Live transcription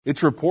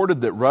It's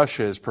reported that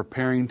Russia is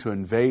preparing to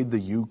invade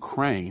the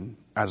Ukraine.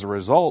 As a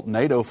result,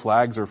 NATO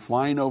flags are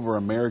flying over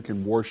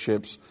American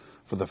warships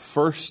for the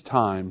first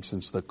time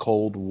since the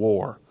Cold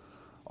War.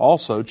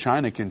 Also,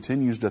 China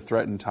continues to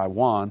threaten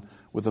Taiwan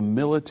with a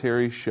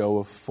military show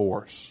of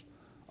force.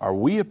 Are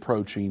we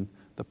approaching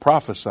the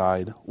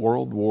prophesied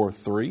World War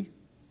III?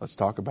 Let's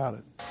talk about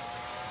it.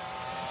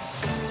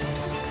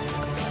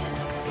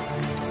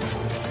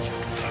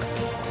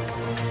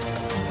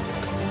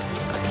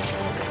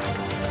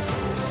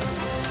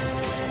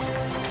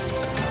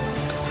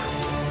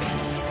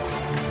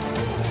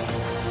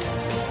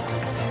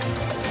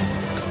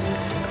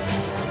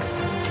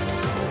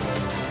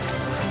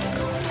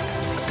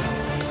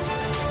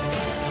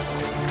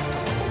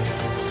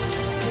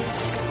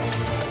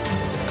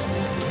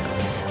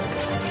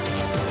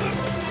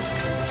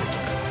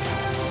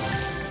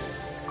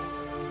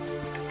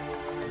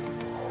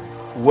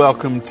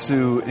 Welcome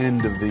to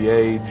End of the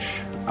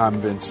Age. I'm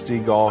Vince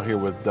Stegall here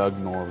with Doug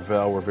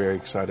Norvell. We're very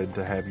excited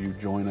to have you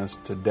join us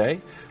today.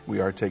 We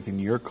are taking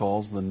your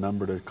calls. The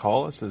number to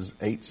call us is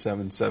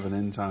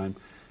 877-END-TIME,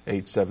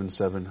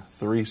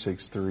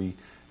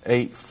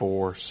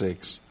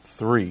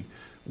 877-363-8463.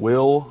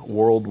 Will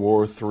World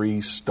War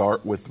III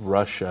start with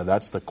Russia?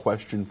 That's the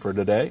question for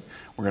today.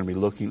 We're going to be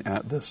looking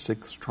at the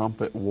Sixth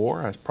Trumpet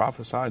War as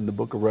prophesied in the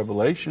book of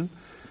Revelation,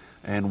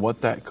 and what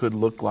that could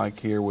look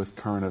like here with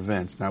current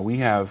events. Now, we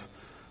have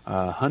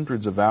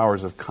hundreds of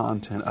hours of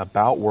content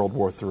about World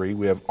War III.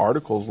 We have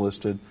articles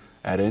listed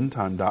at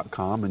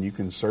endtime.com, and you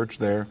can search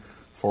there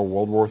for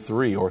World War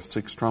III or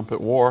Sixth Trumpet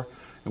War.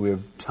 And we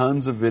have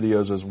tons of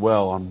videos as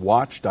well on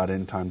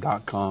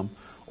watch.endtime.com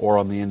or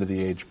on the End of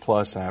the Age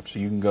Plus app, so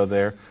you can go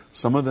there.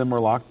 Some of them are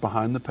locked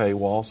behind the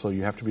paywall, so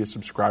you have to be a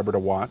subscriber to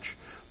watch,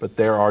 but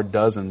there are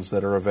dozens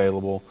that are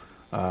available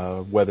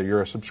whether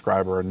you're a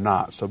subscriber or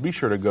not. So be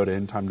sure to go to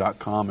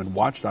endtime.com and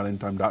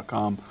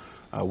watch.endtime.com.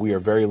 We are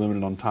very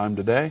limited on time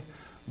today,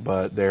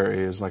 but there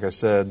is, like I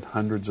said,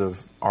 hundreds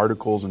of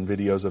articles and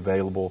videos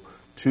available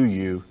to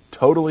you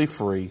totally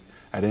free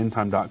at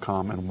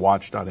endtime.com and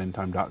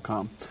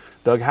watch.endtime.com.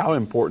 Doug, how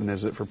important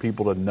is it for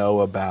people to know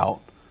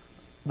about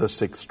the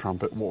Sixth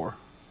Trumpet War?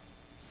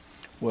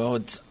 Well,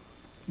 it's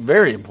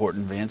very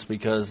important, Vince,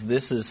 because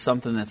this is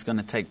something that's going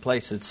to take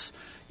place. It's,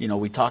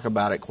 we talk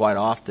about it quite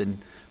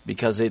often,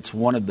 because it's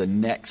one of the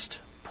next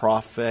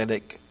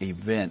prophetic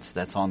events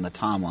that's on the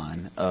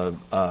timeline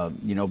of,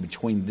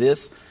 between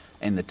this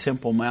and the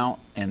Temple Mount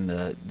and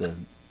the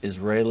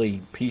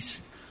Israeli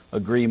peace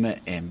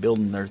agreement and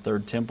building their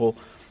third temple.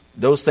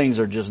 Those things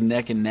are just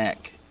neck and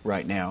neck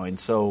right now. And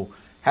so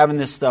having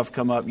this stuff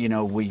come up,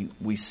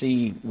 we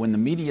see when the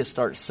media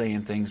starts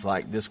saying things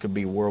like this could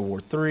be World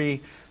War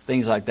III,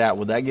 things like that,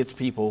 well, that gets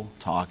people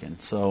talking.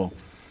 So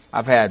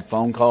I've had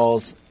phone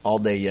calls all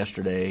day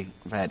yesterday.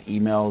 I've had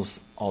emails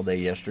all day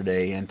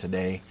yesterday and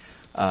today.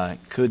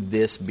 Could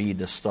this be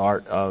the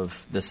start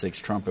of the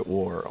Sixth Trumpet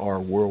War or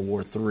World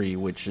War III,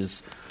 which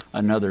is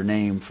another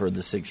name for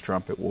the Sixth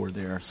Trumpet War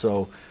there?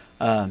 So,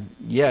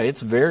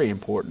 it's very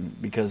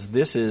important because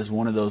this is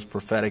one of those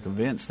prophetic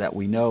events that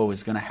we know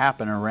is going to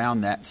happen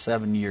around that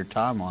 7-year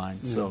timeline.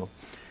 Yeah. So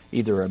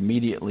either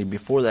immediately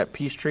before that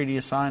peace treaty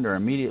is signed or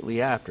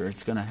immediately after,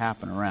 it's going to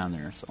happen around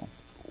there. So,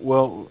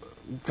 well,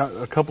 got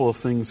a couple of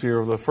things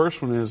here. The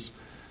first one is,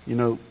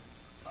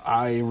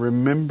 I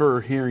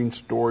remember hearing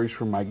stories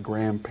from my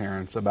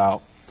grandparents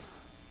about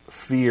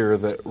fear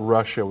that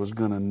Russia was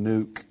going to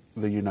nuke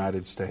the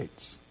United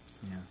States.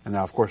 Yeah. And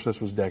now, of course, this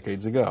was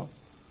decades ago.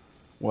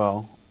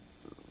 Well,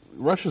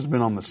 Russia's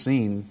been on the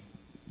scene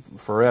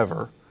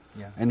forever.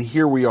 Yeah. And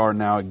here we are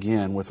now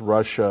again with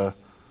Russia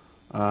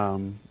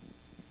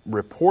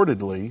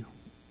reportedly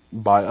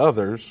by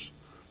others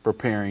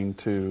preparing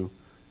to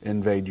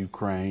invade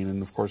Ukraine.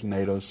 And, of course,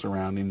 NATO's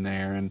surrounding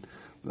there and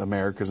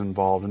America's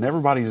involved, and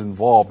everybody's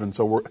involved, and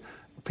so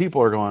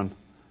people are going,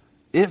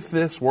 if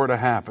this were to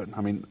happen,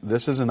 I mean,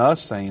 this isn't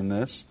us saying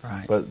this,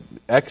 right, but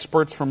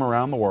experts from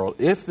around the world,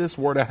 if this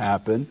were to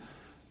happen,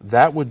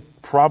 that would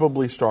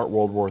probably start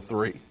World War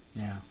III.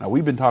 Yeah. Now,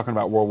 we've been talking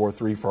about World War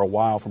III for a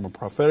while from a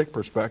prophetic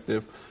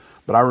perspective,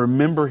 but I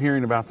remember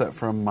hearing about that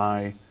from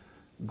my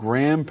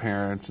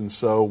grandparents, and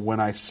so when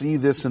I see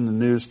this in the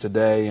news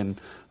today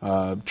and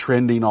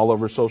trending all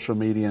over social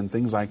media and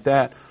things like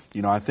that,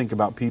 I think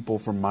about people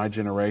from my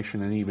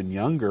generation and even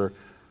younger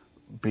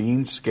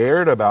being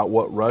scared about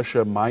what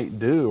Russia might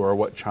do or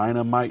what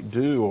China might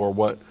do or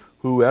what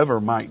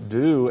whoever might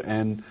do,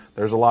 and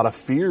there's a lot of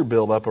fear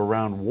built up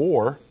around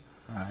war.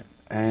 Right.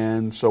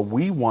 And so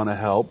we want to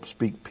help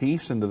speak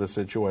peace into the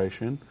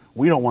situation.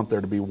 We don't want there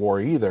to be war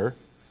either.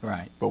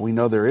 Right. But we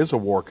know there is a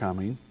war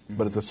coming. Mm-hmm.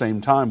 But at the same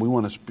time, we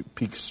want to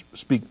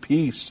speak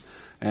peace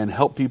and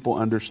help people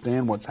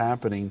understand what's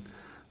happening.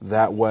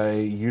 That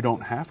way you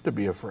don't have to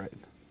be afraid.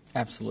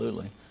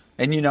 Absolutely.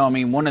 And,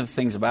 one of the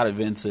things about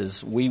events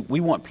is we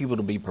want people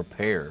to be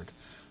prepared,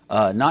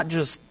 not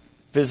just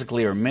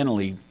physically or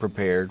mentally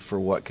prepared for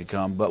what could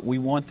come, but we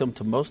want them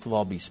to most of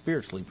all be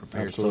spiritually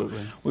prepared. Absolutely.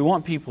 So we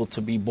want people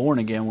to be born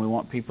again. We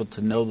want people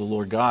to know the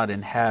Lord God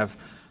and have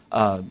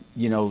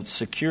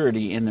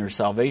security in their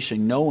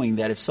salvation, knowing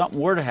that if something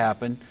were to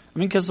happen,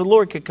 because the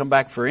Lord could come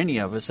back for any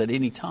of us at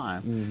any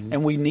time,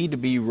 and we need to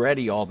be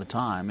ready all the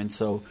time. And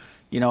so,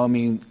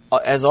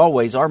 as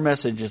always, our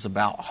message is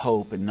about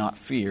hope and not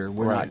fear.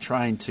 We're not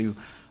trying to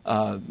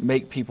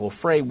make people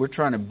afraid. We're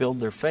trying to build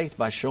their faith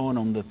by showing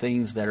them the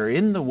things that are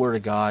in the Word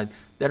of God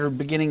that are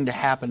beginning to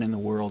happen in the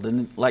world.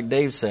 And like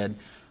Dave said,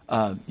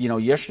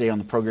 yesterday on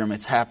the program,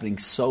 it's happening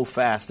so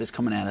fast. It's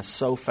coming at us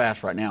so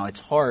fast right now. It's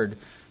hard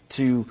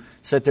to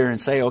sit there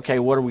and say, okay,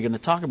 what are we going to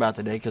talk about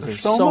today? Because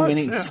there's so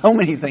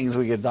many things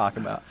we could talk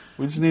about.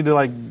 We just need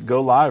to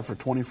go live for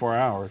 24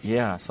 hours.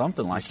 Yeah,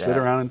 something like that. Sit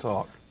around and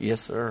talk. Yes,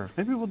 sir.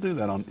 Maybe we'll do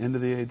that on End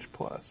of the Age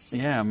Plus.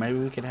 Yeah, maybe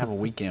we could have a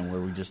weekend where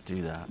we just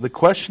do that. The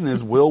question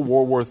is, will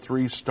World War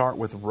III start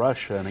with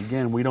Russia? And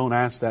again, we don't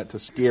ask that to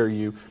scare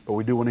you, but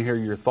we do want to hear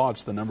your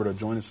thoughts. The number to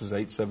join us is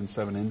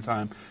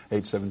 877-END-TIME,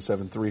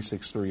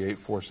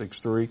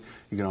 877-363-8463.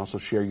 You can also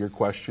share your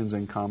questions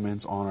and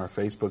comments on our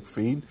Facebook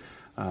feed.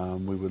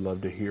 We would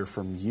love to hear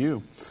from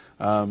you.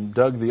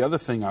 Doug, the other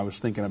thing I was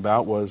thinking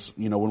about was,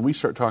 when we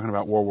start talking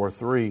about World War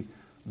III,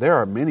 there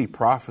are many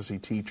prophecy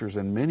teachers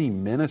and many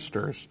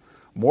ministers.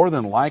 More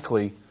than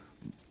likely,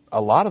 a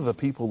lot of the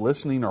people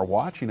listening or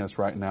watching us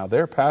right now,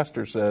 their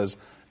pastor says,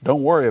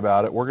 don't worry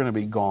about it, we're going to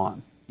be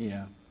gone.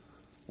 Yeah.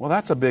 Well,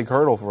 that's a big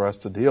hurdle for us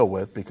to deal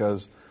with,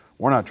 because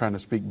we're not trying to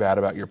speak bad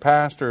about your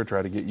pastor,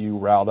 try to get you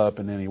riled up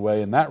in any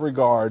way in that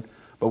regard.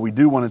 But we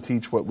do want to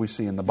teach what we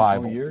see in the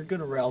Bible. You're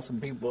going to rile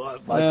some people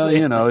up.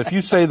 Well, if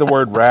you say the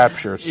word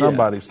rapture,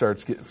 somebody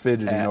starts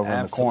fidgeting over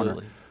in the corner.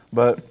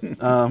 But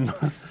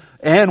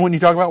and when you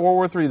talk about World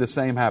War III, the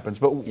same happens.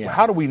 But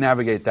how do we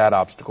navigate that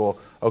obstacle?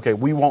 Okay,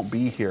 we won't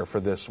be here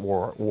for this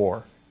war.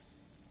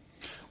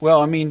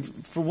 Well,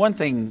 for one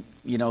thing,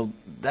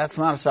 that's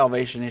not a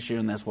salvation issue,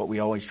 and that's what we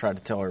always try to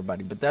tell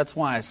everybody. But that's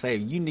why I say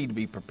you need to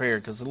be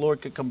prepared, because the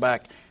Lord could come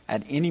back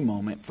at any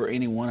moment for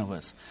any one of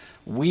us.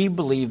 We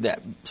believe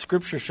that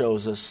Scripture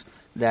shows us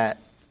that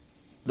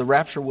the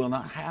rapture will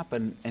not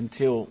happen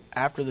until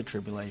after the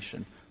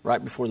tribulation,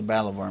 right before the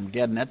Battle of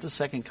Armageddon, at the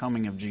second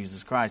coming of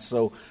Jesus Christ.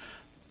 So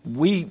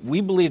we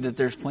believe that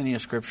there's plenty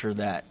of Scripture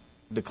that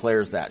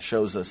declares that,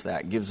 shows us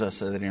that, gives us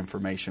that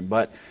information.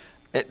 But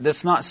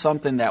that's not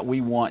something that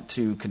we want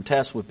to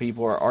contest with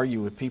people or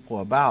argue with people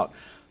about.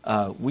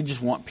 We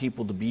just want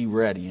people to be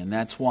ready. And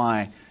that's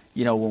why,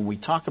 when we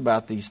talk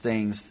about these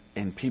things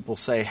and people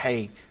say,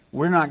 hey,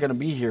 we're not going to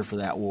be here for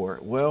that war.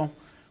 Well,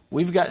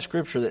 we've got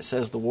Scripture that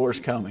says the war's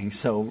coming.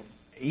 So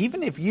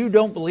even if you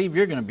don't believe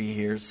you're going to be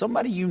here,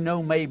 somebody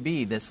may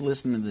be that's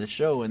listening to this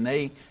show, and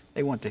they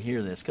want to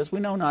hear this, because we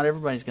know not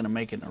everybody's going to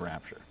make it in the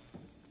rapture.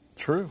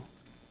 True.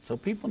 So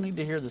people need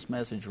to hear this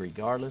message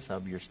regardless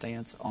of your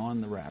stance on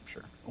the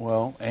rapture.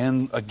 Well,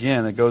 and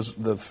again,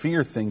 the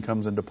fear thing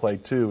comes into play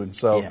too. And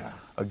so,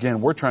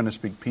 again, we're trying to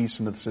speak peace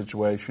into the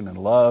situation and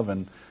love,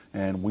 and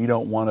we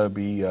don't want to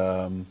be,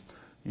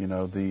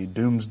 the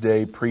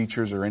doomsday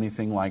preachers or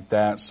anything like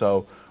that.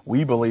 So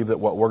we believe that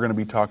what we're going to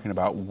be talking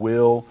about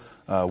will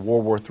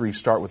World War III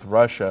start with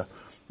Russia,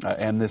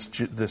 and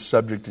this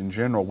subject in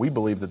general. We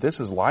believe that this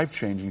is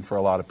life-changing for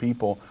a lot of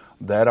people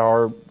that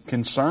are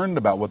concerned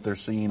about what they're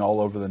seeing all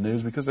over the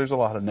news, because there's a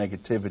lot of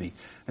negativity.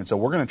 And so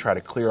we're going to try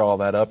to clear all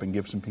that up and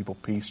give some people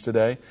peace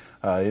today.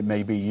 It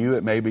may be you,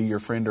 it may be your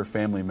friend or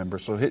family member.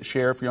 So hit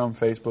share if you're on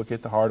Facebook,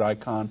 hit the heart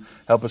icon,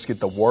 help us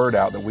get the word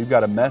out that we've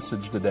got a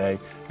message today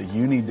that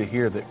you need to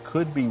hear that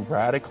could be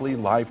radically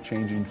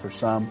life-changing for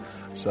some.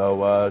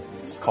 So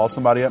call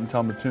somebody up and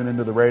tell them to tune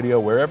into the radio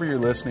wherever you're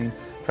listening.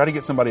 Try to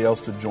get somebody else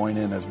to join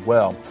in as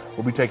well.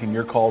 We'll be taking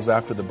your calls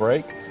after the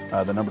break.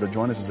 The number to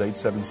join us is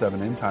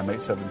 877-END-TIME,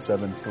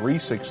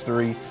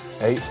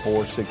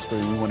 877-363-8463. We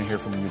want to hear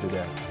from you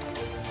today.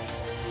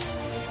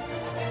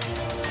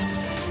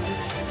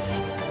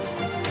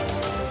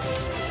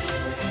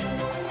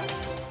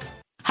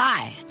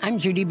 Hi, I'm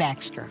Judy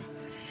Baxter.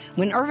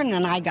 When Irvin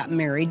and I got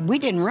married, we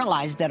didn't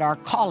realize that our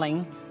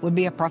calling would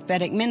be a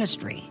prophetic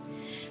ministry.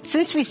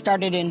 Since we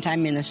started End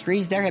Time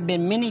Ministries, there have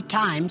been many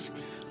times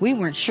we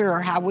weren't sure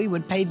how we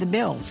would pay the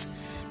bills,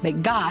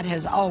 but God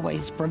has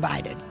always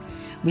provided.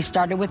 We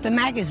started with a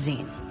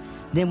magazine,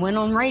 then went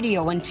on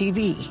radio and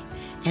TV,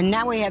 and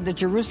now we have the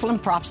Jerusalem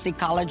Prophecy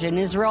College in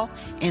Israel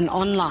and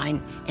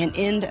online and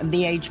End of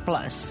the Age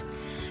Plus.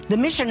 The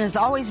mission has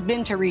always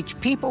been to reach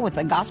people with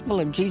the gospel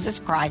of Jesus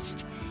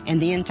Christ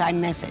and the end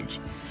time message.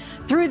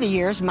 Through the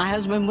years, my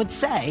husband would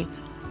say,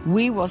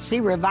 we will see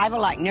revival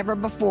like never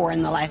before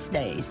in the last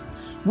days.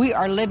 We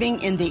are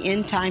living in the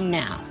end time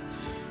now.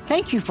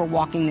 Thank you for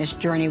walking this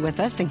journey with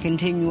us and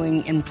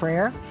continuing in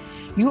prayer.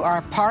 You are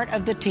a part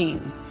of the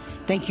team.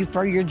 Thank you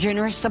for your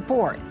generous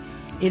support.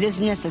 It is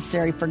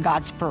necessary for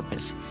God's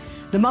purpose.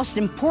 The most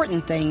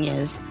important thing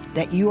is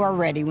that you are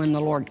ready when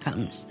the Lord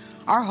comes.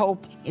 Our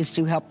hope is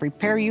to help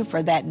prepare you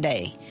for that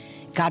day.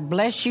 God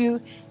bless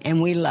you, and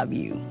we love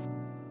you.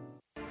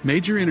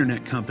 Major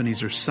internet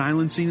companies are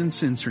silencing and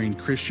censoring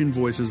Christian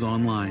voices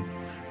online.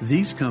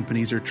 These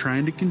companies are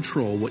trying to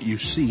control what you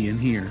see and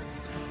hear.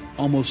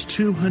 Almost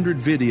 200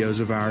 videos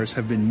of ours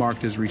have been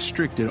marked as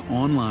restricted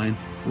online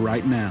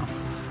right now.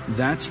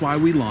 That's why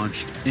we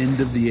launched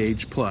End of the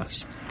Age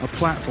Plus, a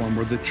platform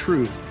where the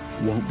truth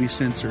won't be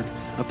censored,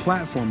 a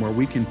platform where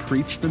we can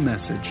preach the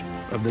message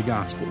of the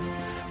gospel.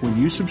 When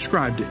you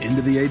subscribe to End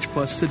of the Age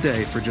Plus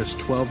today for just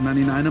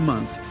 $12.99 a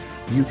month,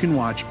 you can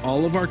watch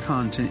all of our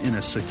content in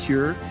a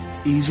secure,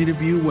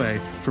 easy-to-view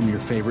way from your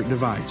favorite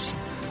device.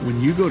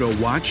 When you go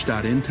to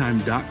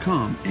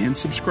watch.endtime.com and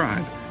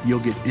subscribe, you'll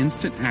get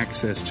instant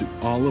access to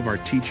all of our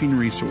teaching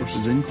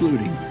resources,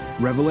 including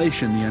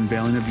Revelation, the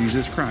Unveiling of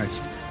Jesus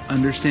Christ,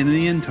 Understanding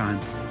the End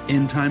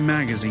Time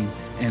Magazine,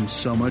 and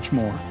so much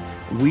more.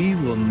 We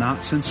will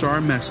not censor our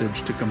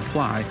message to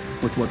comply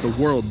with what the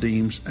world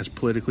deems as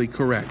politically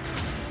correct.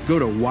 Go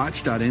to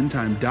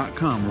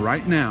watch.endtime.com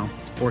right now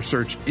or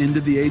search End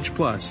of the Age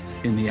Plus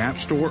in the App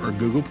Store or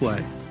Google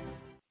Play.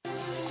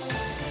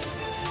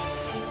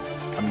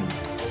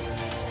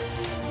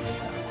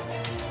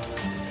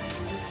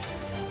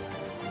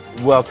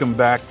 Welcome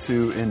back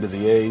to End of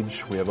the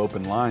Age. We have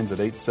open lines at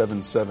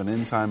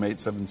 877-END-TIME,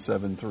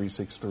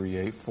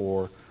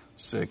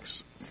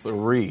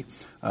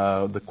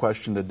 877-363-8463. The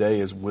question today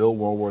is, will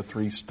World War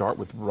III start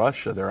with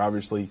Russia? They're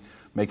obviously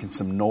making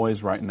some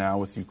noise right now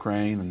with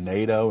Ukraine and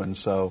NATO, and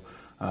so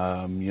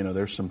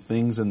there's some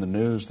things in the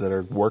news that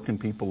are working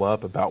people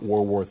up about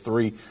World War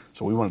III.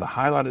 So we wanted to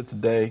highlight it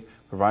today,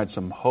 provide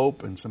some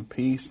hope and some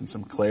peace and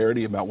some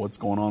clarity about what's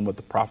going on, what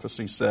the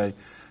prophecies say,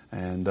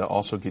 and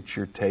also get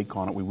your take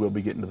on it. We will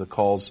be getting to the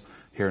calls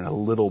here in a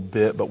little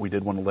bit, but we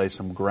did want to lay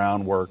some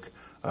groundwork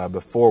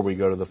before we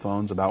go to the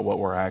phones about what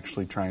we're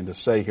actually trying to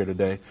say here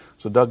today.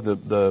 So, Doug,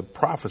 the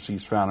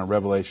prophecies found in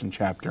Revelation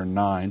chapter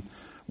 9,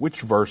 which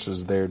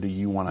verses there do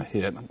you want to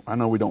hit? I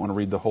know we don't want to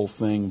read the whole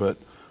thing, but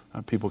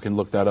people can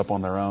look that up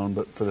on their own,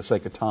 but for the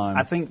sake of time.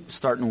 I think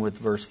starting with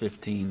verse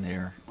 15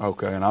 there.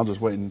 Okay, and I'll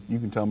just wait, and you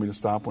can tell me to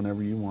stop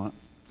whenever you want.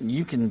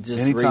 You can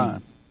just Anytime.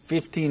 read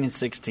 15 and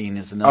 16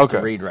 is enough to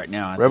read right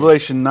now.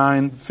 Revelation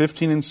 9,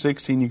 15 and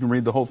 16, you can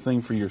read the whole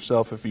thing for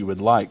yourself if you would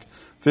like.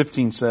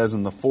 15 says,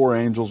 "And the four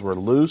angels were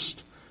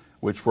loosed,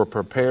 which were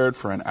prepared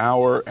for an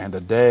hour and a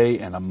day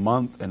and a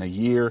month and a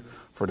year,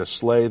 for to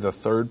slay the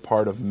third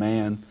part of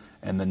man.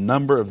 And the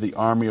number of the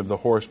army of the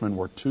horsemen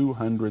were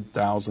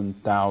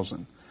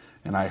 200,000.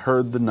 And I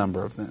heard the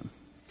number of them."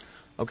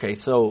 Okay,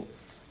 so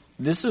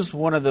this is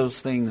one of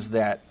those things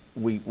that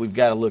we've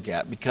got to look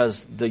at,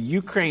 because the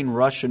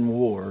Ukraine-Russian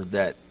war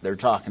that they're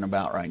talking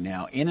about right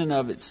now, in and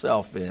of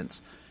itself, Vince,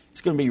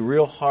 it's going to be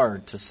real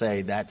hard to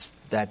say that's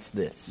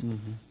this.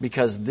 Mm-hmm.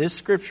 Because this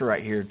scripture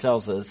right here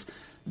tells us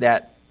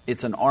that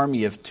it's an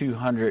army of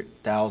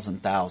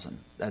 200,000.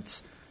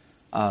 That's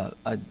a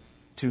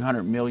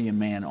 200 million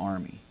man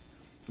army.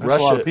 That's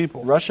a lot of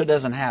people. Russia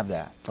doesn't have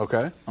that.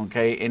 Okay.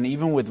 And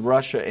even with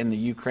Russia and the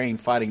Ukraine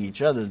fighting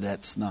each other,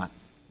 that's not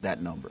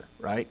that number,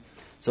 right?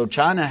 So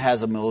China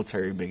has a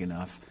military big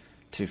enough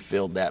to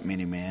field that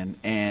many men,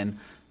 and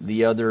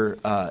the other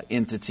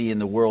entity in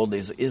the world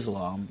is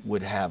Islam,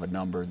 would have a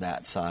number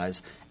that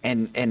size,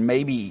 and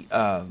maybe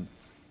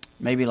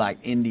like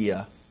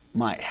India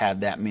might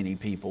have that many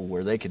people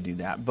where they could do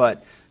that,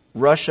 but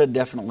Russia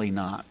definitely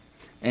not.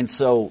 And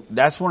so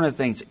that's one of the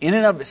things. In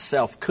and of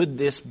itself, could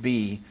this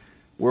be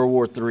World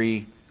War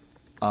III,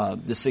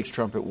 the Sixth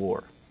Trumpet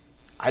War?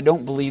 I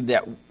don't believe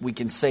that we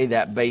can say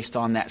that based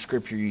on that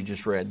scripture you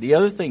just read. The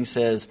other thing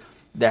says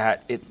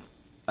that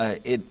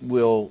it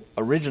will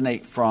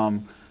originate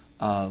from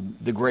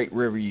the great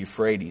river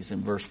Euphrates.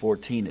 In verse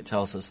 14, it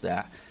tells us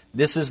that.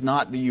 This is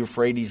not the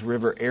Euphrates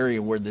River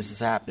area where this is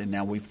happening.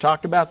 Now, we've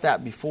talked about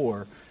that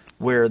before,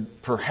 where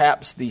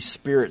perhaps these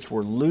spirits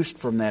were loosed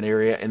from that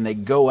area and they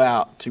go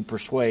out to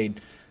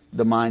persuade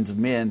the minds of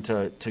men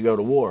to go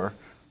to war,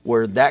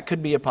 where that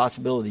could be a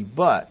possibility.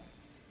 But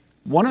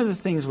one of the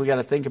things we got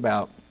to think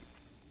about,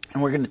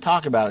 and we're going to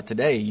talk about it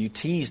today, you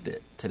teased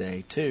it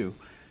today too,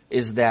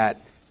 is that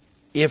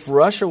if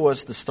Russia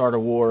was to start a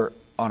war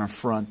on a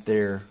front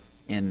there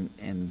in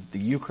the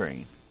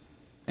Ukraine,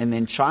 and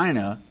then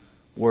China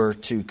were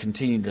to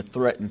continue to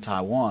threaten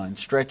Taiwan,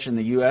 stretching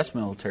the U.S.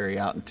 military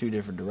out in two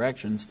different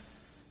directions,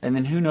 and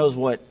then who knows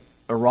what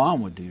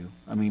Iran would do.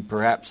 I mean,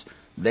 perhaps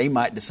they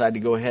might decide to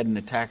go ahead and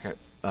attack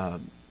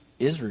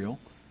Israel,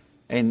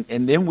 and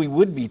then we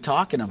would be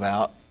talking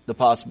about the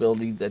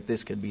possibility that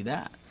this could be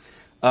that.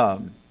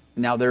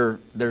 Now,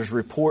 there's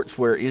reports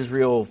where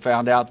Israel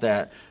found out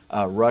that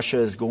Russia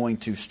is going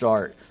to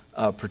start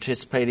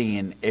participating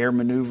in air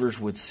maneuvers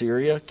with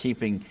Syria,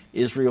 keeping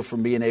Israel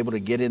from being able to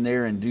get in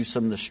there and do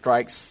some of the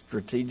strikes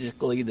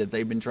strategically that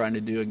they've been trying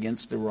to do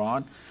against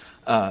Iran.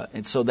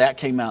 And so that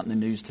came out in the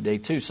news today,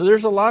 too. So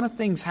there's a lot of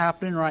things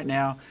happening right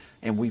now,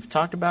 and we've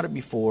talked about it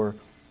before.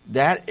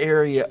 That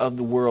area of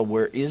the world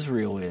where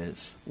Israel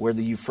is, where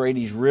the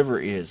Euphrates River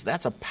is,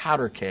 that's a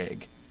powder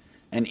keg.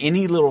 And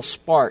any little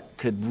spark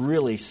could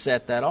really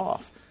set that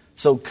off.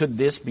 So could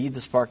this be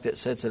the spark that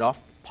sets it off?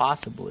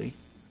 Possibly.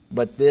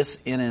 But this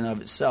in and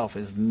of itself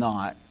is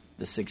not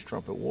the Sixth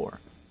Trumpet War.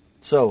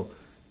 So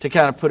to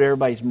kind of put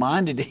everybody's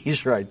mind at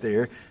ease right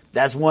there,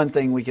 that's one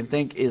thing we can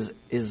think is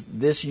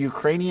this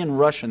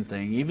Ukrainian-Russian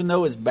thing, even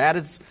though as bad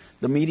as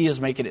the media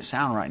is making it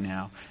sound right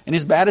now, and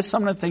as bad as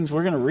some of the things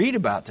we're going to read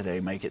about today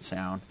make it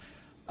sound,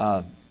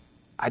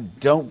 I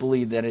don't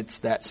believe that it's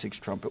that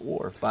sixth trumpet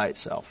war by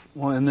itself.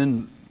 Well, and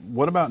then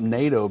what about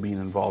NATO being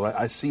involved?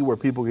 I see where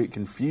people get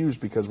confused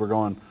because we're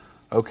going,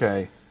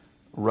 okay,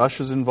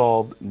 Russia's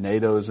involved,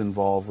 NATO is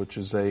involved, which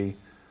is a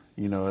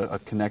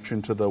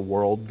connection to the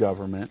world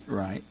government.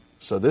 Right.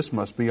 So this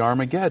must be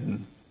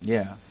Armageddon.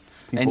 Yeah.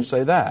 People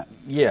say that.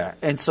 Yeah,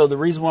 and so the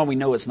reason why we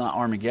know it's not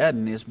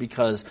Armageddon is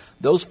because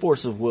those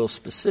forces will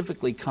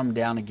specifically come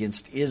down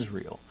against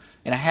Israel.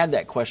 And I had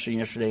that question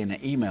yesterday in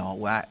an email.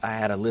 I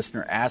had a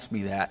listener ask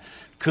me that.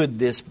 Could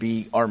this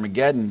be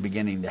Armageddon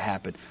beginning to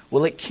happen?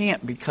 Well, it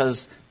can't,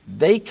 because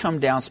they come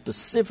down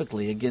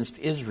specifically against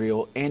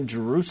Israel and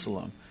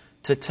Jerusalem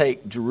to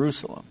take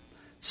Jerusalem.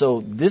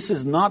 So this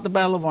is not the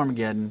Battle of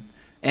Armageddon,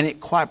 and it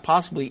quite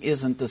possibly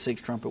isn't the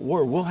Sixth Trumpet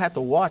War. We'll have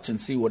to watch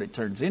and see what it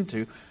turns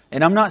into.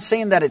 And I'm not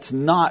saying that it's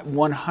not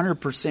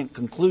 100%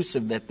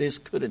 conclusive that this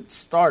couldn't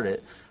start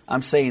it.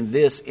 I'm saying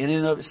this in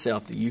and of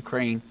itself, the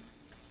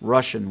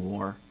Ukraine-Russian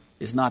war,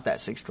 is not that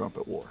Sixth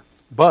Trumpet War.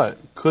 But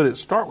could it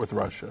start with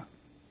Russia?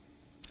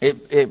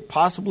 It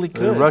possibly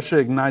could. Did Russia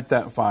ignite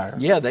that fire?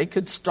 Yeah, they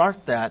could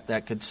start that.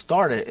 That could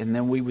start it, and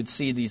then we would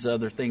see these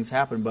other things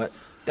happen. But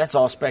that's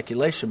all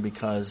speculation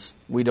because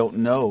we don't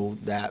know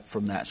that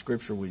from that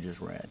scripture we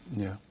just read.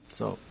 Yeah.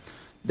 So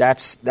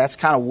that's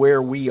kind of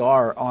where we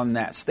are on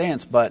that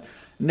stance. But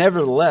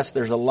nevertheless,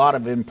 there's a lot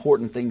of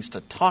important things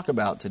to talk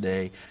about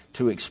today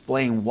to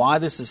explain why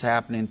this is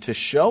happening, to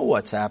show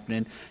what's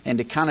happening, and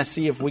to kind of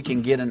see if we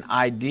can get an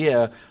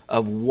idea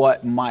of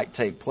what might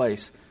take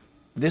place.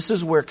 This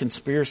is where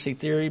conspiracy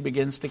theory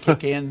begins to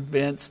kick in,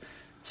 Vince.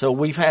 So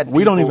we've had people,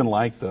 we don't even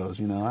like those.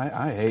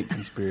 I hate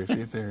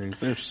conspiracy theories.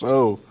 They're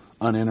so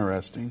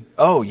uninteresting.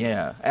 Oh,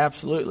 yeah,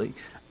 absolutely.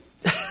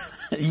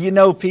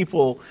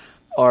 People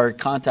are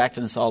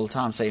contacting us all the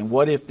time saying,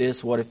 what if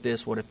this, what if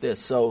this, what if this?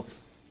 So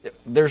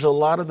there's a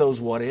lot of those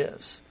what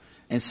ifs.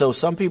 And so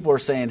some people are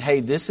saying,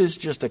 hey, this is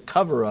just a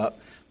cover-up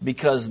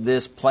because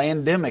this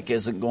pandemic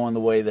isn't going the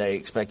way they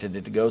expected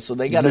it to go. So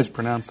they got to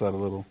mispronounce that a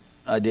little.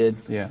 I did?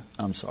 Yeah.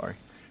 I'm sorry.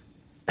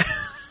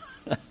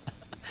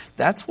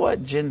 That's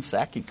what Jen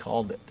Psaki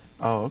called it.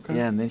 Oh, okay.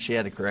 Yeah, and then she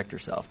had to correct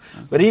herself.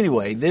 Okay. But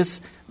anyway, this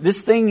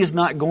thing is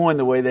not going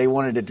the way they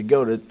wanted it to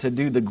go to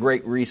do the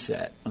Great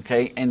Reset,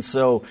 okay? And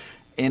so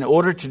in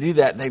order to do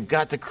that, they've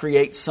got to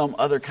create some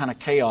other kind of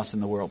chaos in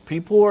the world.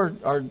 People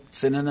are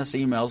sending us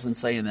emails and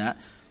saying that.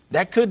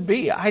 That could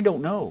be. I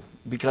don't know,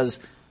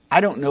 because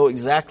I don't know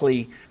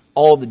exactly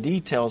all the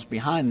details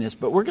behind this,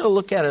 but we're going to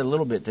look at it a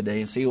little bit today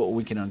and see what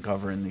we can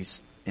uncover in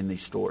these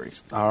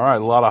stories. All right,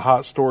 a lot of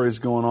hot stories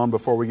going on.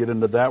 Before we get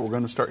into that, we're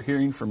going to start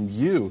hearing from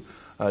you.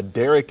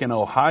 Derek in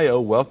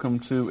Ohio, welcome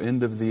to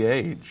End of the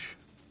Age.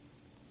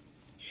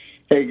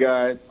 Hey,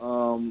 guys.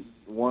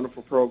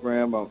 Wonderful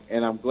program.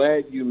 And I'm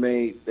glad you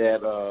made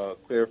that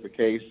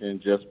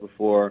clarification just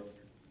before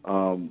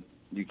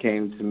you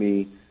came to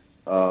me.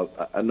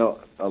 I know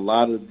a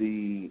lot of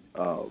the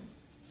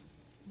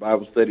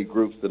Bible study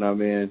groups that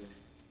I'm in,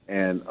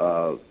 and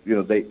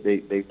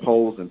they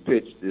pose and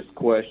pitch this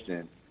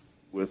question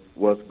with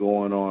what's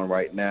going on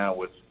right now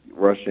with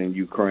Russia and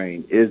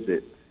Ukraine. Is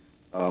this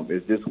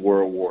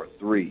World War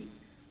III?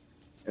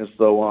 And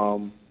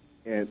so,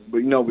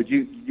 but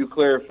you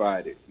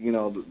clarified it.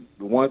 The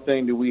one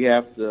thing that we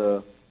have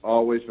to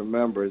always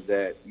remember is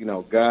that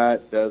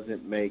God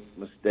doesn't make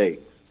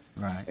mistakes.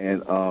 Right.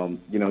 And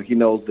He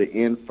knows the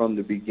end from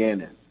the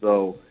beginning.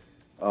 So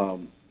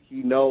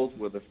He knows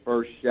where the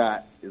first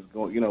shot is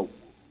going.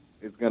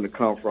 Is going to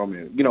come from,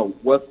 and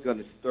what's going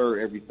to stir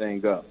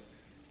everything up.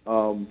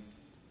 I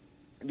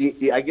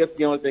guess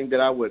the only thing that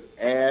I would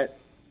add,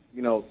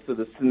 to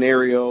the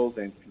scenarios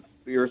and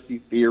conspiracy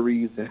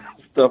theories and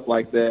stuff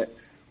like that,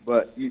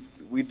 but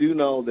we do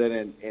know that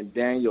in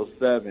Daniel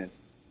 7,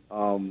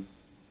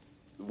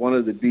 one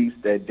of the beasts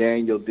that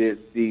Daniel did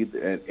see,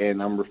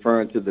 and I'm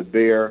referring to the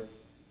bear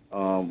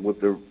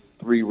with the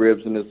 3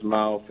 ribs in his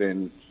mouth,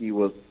 and he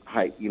was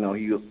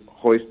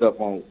hoisted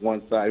up on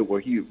one side, or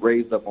he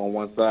raised up on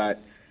one side.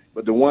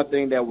 But the one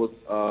thing that was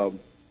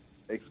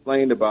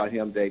explained about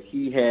him, that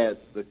he had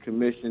the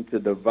commission to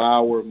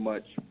devour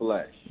much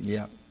flesh.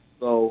 Yeah.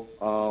 So,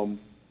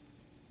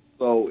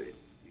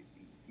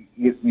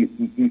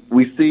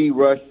 we see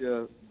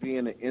Russia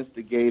being an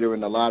instigator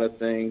in a lot of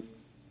things,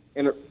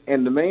 and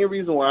the main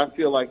reason why I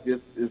feel like this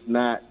is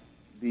not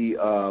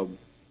that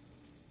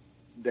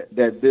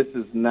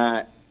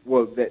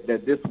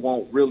this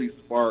won't really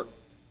spark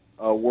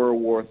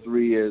World War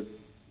III is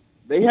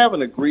they have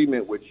an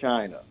agreement with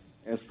China,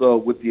 and so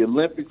with the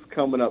Olympics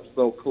coming up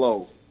so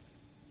close,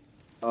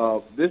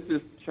 this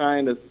is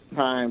China's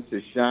time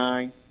to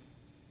shine.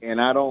 And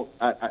I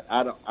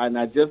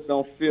just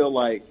don't feel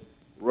like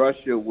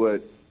Russia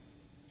would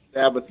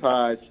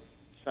sabotage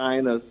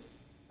China's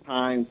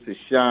time to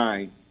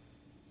shine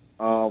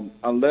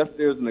unless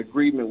there's an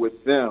agreement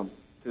with them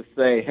to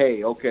say,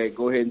 hey, okay,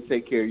 go ahead and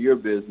take care of your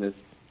business.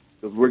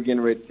 because we're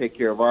getting ready to take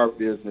care of our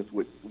business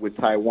with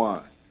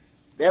Taiwan.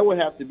 There would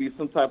have to be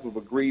some type of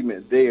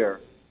agreement there,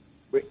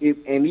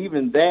 and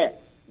even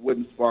that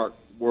wouldn't spark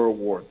World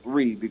War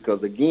III,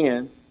 because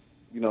again,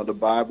 the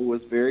Bible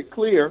is very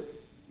clear.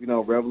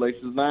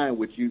 Revelation 9,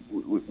 which you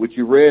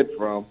read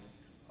from,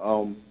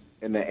 and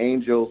the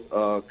angels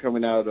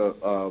coming out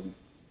of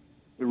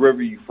the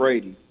river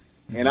Euphrates.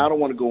 And I don't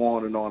want to go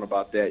on and on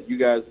about that. You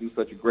guys do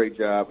such a great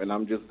job, and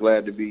I'm just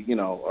glad to be,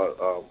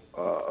 a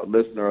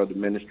listener of the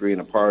ministry and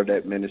a part of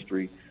that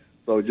ministry.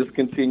 So just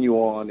continue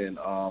on, and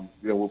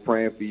we're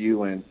praying for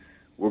you, and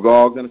we're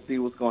all going to see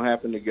what's going to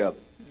happen together.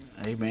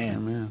 Amen.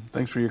 Amen.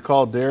 Thanks for your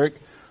call, Derek.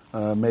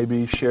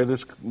 Maybe share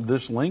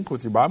this link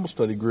with your Bible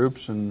study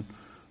groups, and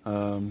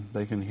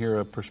they can hear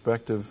a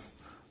perspective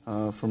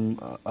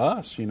from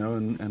us,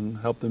 and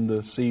help them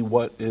to see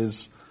what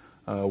is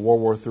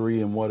World War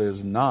III and what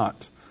is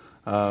not.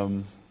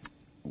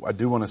 I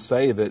do want to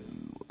say that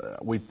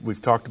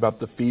we've talked about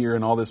the fear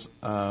and all this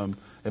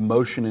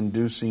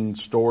emotion-inducing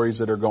stories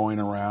that are going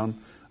around.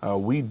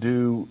 We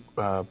do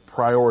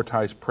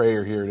prioritize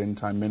prayer here at End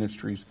Time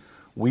Ministries.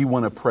 We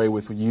want to pray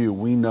with you.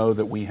 We know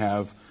that we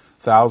have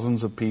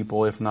thousands of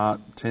people, if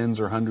not tens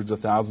or hundreds of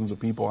thousands of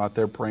people out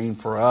there praying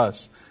for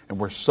us, and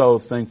we're so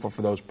thankful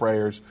for those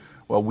prayers.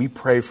 Well, we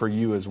pray for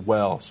you as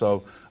well.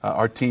 So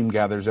our team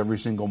gathers every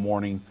single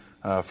morning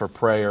for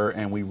prayer,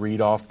 and we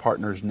read off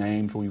partners'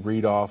 names. We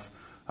read off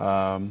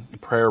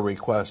prayer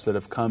requests that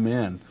have come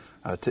in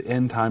to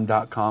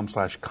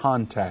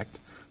endtime.com/contact.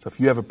 So if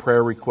you have a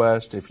prayer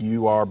request, if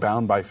you are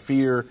bound by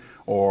fear,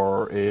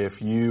 or if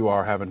you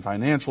are having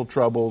financial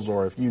troubles,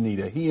 or if you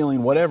need a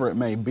healing, whatever it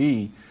may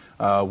be,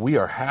 we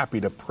are happy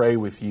to pray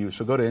with you.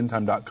 So go to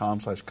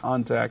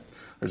endtime.com/contact.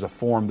 There's a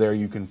form there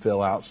you can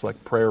fill out,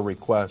 select prayer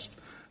request,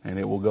 and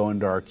it will go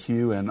into our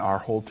queue, and our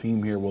whole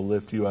team here will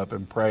lift you up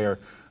in prayer.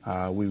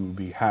 We would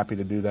be happy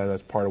to do that.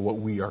 That's part of what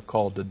we are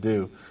called to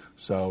do.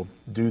 So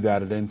do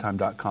that at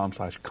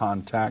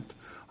endtime.com/contact.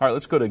 All right,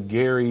 let's go to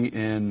Gary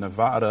in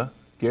Nevada.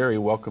 Gary,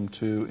 welcome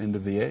to End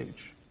of the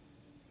Age.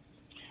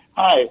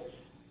 Hi.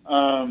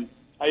 How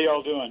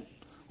y'all doing?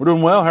 We're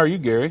doing well. How are you,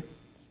 Gary?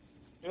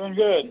 Doing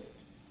good.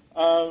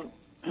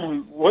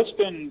 What's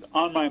been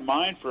on my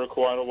mind for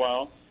quite a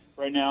while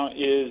right now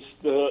is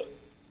the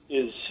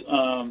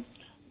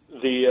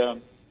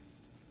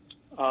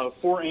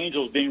 4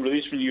 angels being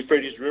released from the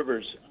Euphrates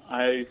rivers.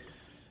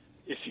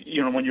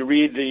 When you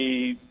read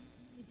the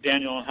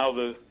Daniel and how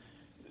the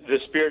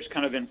spirits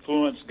kind of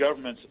influence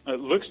governments, it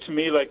looks to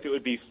me like there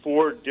would be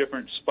 4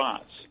 different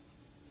spots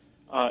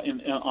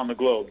on the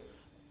globe.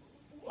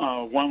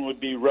 One would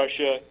be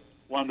Russia,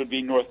 one would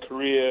be North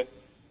Korea,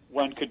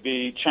 one could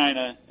be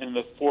China, and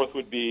the 4th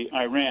would be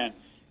Iran.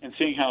 And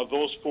seeing how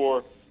those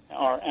 4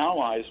 are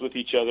allies with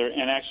each other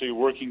and actually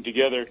working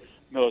together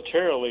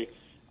militarily,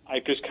 I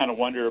just kind of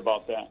wonder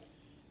about that.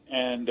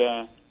 And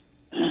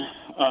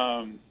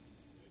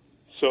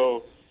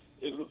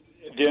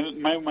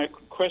my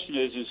question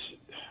is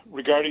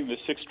regarding the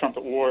 6th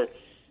trumpet war,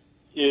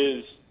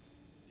 is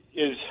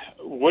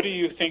what do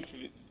you think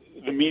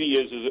the meaning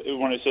is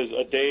when it says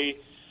a day,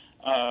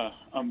 a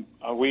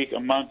week, a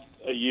month,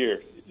 a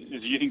year? Do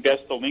you think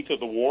that's the length of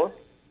the war?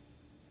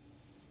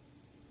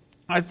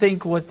 I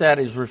think what that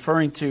is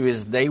referring to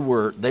is they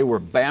were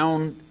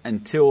bound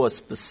until a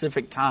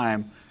specific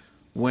time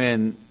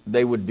when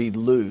they would be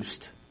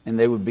loosed, and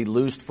they would be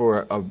loosed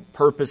for a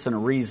purpose and a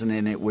reason,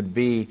 and it would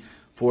be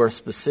for a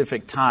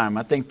specific time.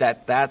 I think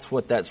that's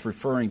what that's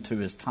referring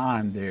to as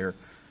time there.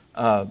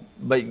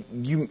 But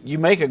you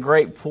make a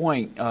great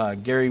point,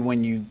 Gary,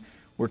 when you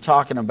were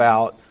talking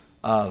about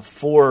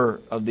 4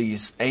 of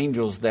these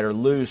angels that are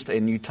loosed,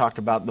 and you talked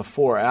about the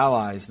 4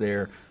 allies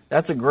there.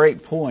 That's a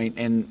great point,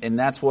 and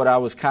that's what I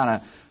was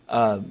kind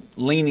of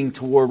leaning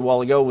toward a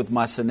while ago with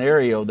my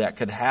scenario that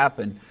could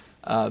happen.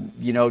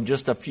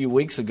 Just a few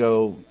weeks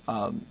ago,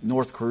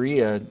 North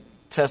Korea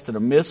tested a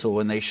missile,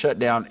 and they shut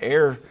down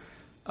air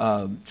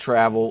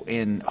travel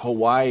in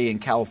Hawaii and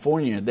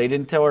California. They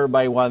didn't tell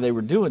everybody why they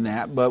were doing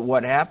that, but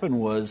what happened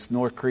was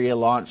North Korea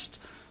launched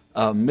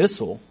a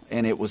missile,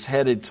 and it was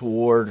headed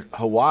toward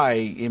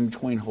Hawaii, in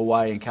between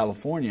Hawaii and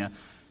California.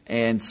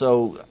 And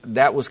so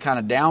that was kind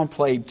of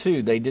downplayed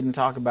too. They didn't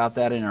talk about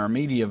that in our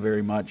media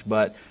very much,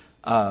 but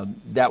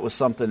that was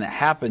something that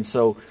happened.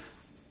 So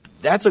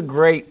that's a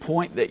great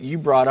point that you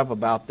brought up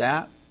about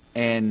that,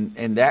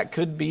 and that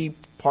could be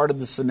part of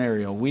the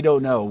scenario. We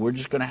don't know. We're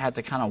just going to have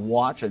to kind of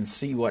watch and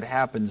see what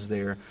happens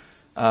there.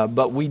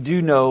 But we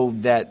do know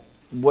that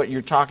what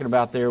you're talking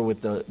about there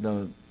with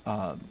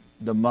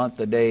the month,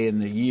 the day,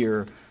 and the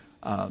year,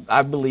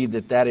 I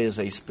believe that is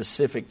a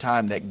specific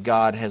time that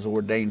God has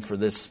ordained for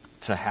this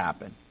to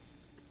happen.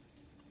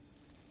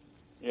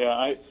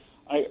 Yeah,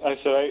 I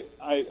said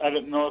I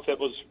didn't know if that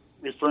was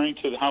referring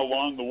to how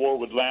long the war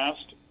would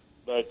last,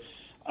 but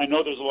I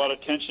know there's a lot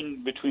of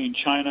tension between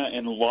China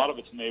and a lot of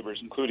its neighbors,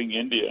 including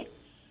India.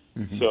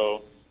 Mm-hmm.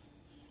 So,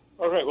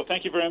 all right. Well,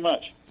 thank you very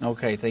much.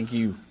 Okay, thank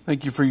you.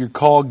 Thank you for your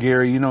call,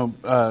 Gary.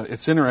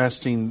 It's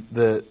interesting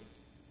that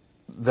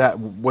that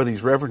what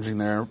he's referencing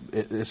there,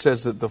 it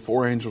says that the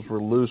 4 angels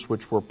were loose,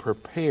 which were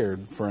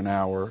prepared for an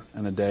hour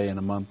and a day and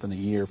a month and a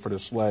year for to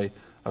slay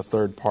a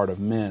third part of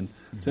men.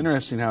 Mm-hmm. It's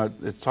interesting how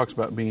it talks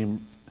about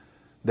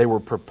they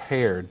were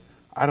prepared.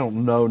 I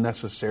don't know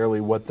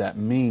necessarily what that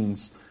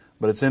means,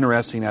 but it's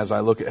interesting as I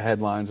look at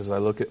headlines, as I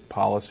look at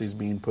policies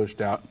being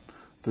pushed out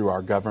through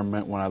our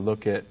government, when I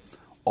look at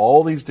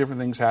all these different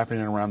things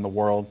happening around the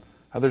world,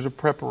 how there's a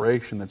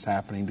preparation that's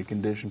happening to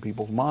condition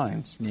people's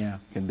minds,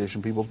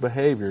 condition people's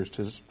behaviors,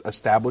 to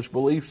establish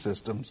belief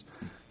systems,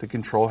 to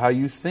control how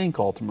you think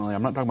ultimately.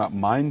 I'm not talking about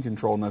mind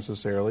control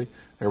necessarily.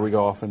 There we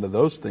go off into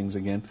those things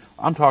again.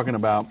 I'm talking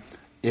about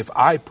if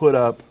I put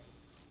up,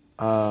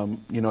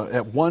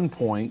 at one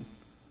point,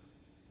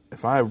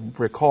 if I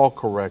recall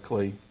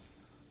correctly,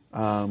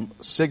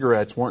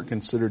 cigarettes weren't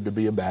considered to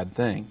be a bad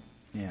thing.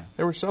 Yeah.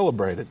 They were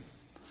celebrated.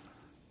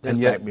 And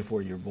yet, back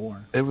before you were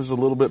born. It was a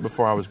little bit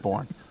before I was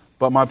born.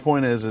 But my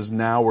point is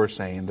now we're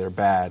saying they're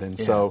bad. And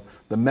so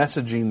the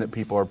messaging that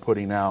people are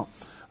putting out,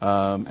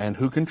 and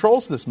who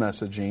controls this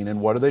messaging,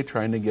 and what are they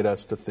trying to get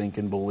us to think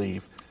and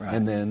believe,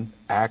 and then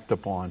act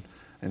upon.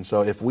 And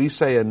so if we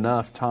say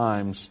enough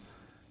times,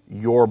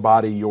 your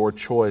body, your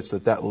choice,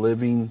 that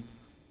living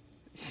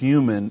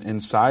human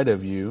inside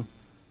of you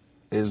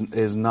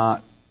is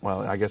not,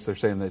 well, I guess they're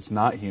saying that it's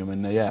not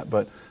human yet,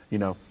 but,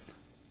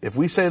 if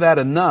we say that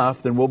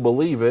enough, then we'll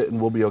believe it and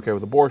we'll be okay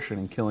with abortion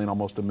and killing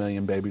almost 1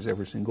 million babies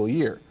every single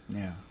year.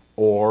 Yeah.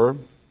 Or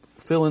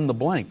fill in the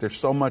blank. There's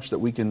so much that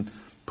we can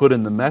put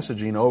in the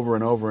messaging over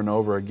and over and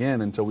over again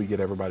until we get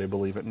everybody to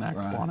believe it and act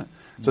upon it.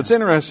 So it's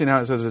interesting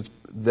how it says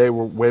they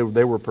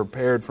were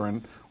prepared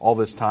for all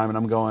this time, and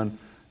I'm going,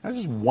 I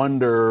just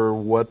wonder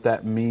what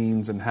that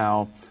means and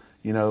how,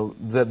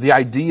 the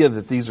idea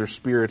that these are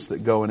spirits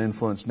that go and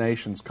influence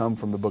nations come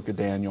from the book of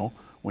Daniel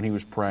when he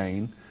was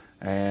praying.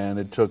 And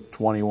it took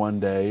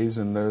 21 days,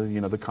 and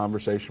the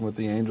conversation with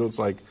the angel. It's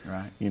like,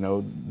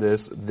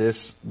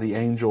 the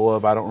angel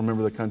of I don't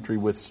remember the country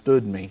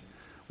withstood me.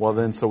 Well,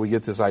 then so we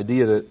get this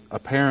idea that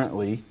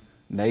apparently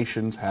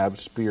nations have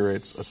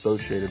spirits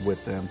associated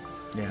with them,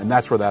 and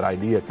that's where that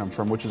idea comes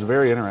from, which is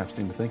very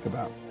interesting to think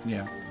about.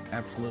 Yeah,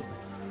 absolutely.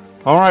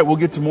 All right, we'll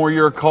get to more of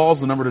your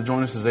calls. The number to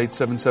join us is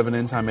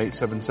 877-END-TIME,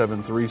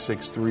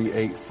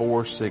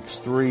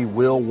 877-363-8463.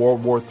 Will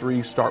World War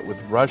III start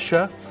with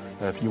Russia?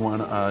 If you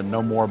want to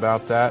know more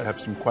about that, have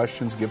some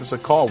questions, give us a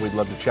call. We'd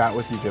love to chat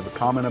with you. If you have a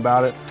comment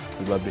about it,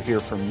 we'd love to hear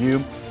from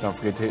you. Don't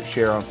forget to hit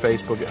share on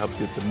Facebook. It helps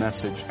get the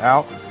message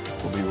out.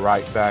 We'll be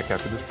right back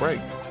after this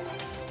break.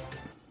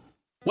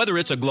 Whether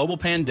it's a global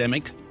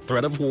pandemic,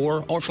 threat of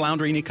war, or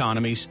floundering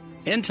economies,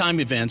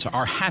 end-time events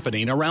are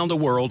happening around the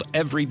world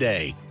every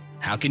day.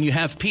 How can you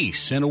have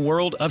peace in a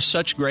world of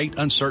such great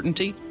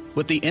uncertainty?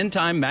 With the End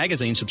Time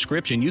magazine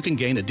subscription, you can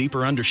gain a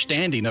deeper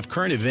understanding of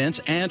current events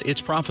and its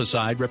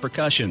prophesied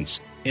repercussions.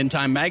 End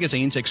Time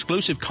magazine's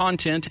exclusive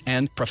content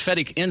and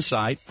prophetic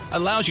insight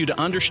allows you to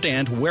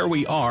understand where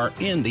we are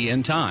in the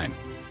end time.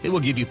 It will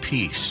give you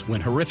peace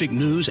when horrific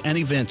news and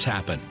events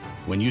happen.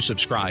 When you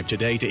subscribe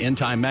today to End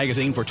Time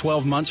magazine for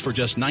 12 months for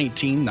just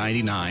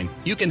 $19.99,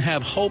 you can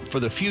have hope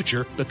for the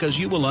future because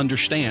you will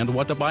understand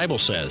what the Bible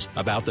says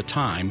about the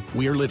time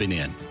we are living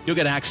in. You'll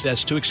get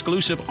access to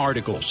exclusive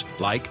articles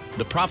like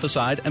the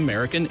Prophesied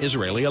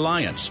American-Israeli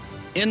Alliance,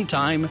 End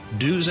Time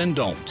Do's and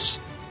Don'ts,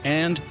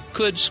 and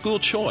Could School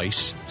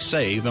Choice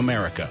Save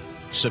America?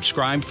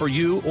 Subscribe for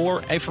you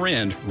or a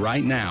friend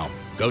right now.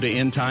 Go to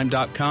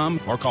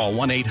endtime.com or call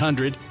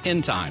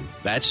 1-800-END-TIME.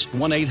 That's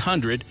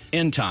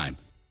 1-800-END-TIME.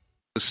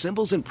 The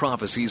symbols and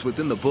prophecies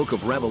within the book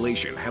of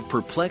Revelation have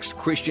perplexed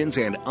Christians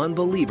and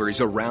unbelievers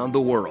around the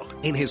world.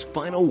 In his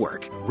final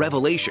work,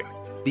 Revelation,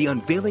 The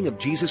Unveiling of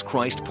Jesus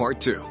Christ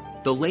Part 2,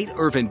 the late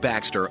Irvin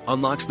Baxter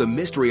unlocks the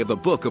mystery of the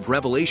book of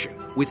Revelation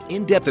with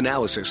in-depth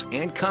analysis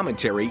and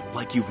commentary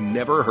like you've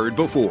never heard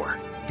before.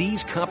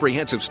 These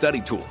comprehensive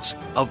study tools,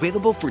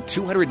 available for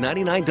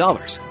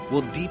 $299,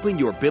 will deepen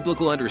your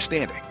biblical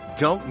understanding.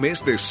 Don't miss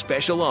this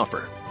special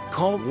offer.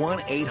 Call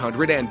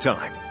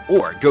 1-800-END-TIME.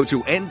 or go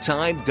to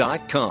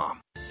endtime.com.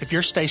 If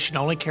your station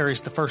only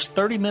carries the first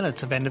 30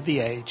 minutes of End of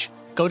the Age,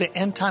 go to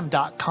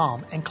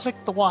endtime.com and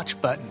click the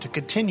watch button to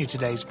continue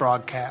today's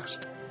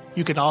broadcast.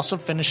 You can also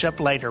finish up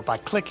later by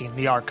clicking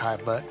the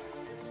archive button.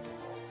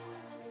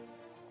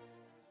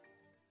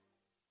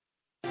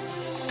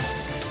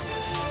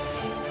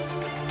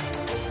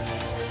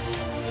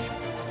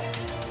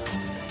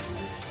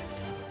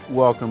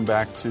 Welcome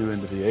back to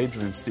End of the Age.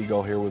 Vince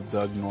Stegall here with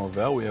Doug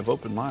Norvell. We have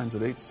open lines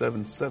at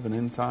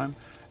 877-END-TIME,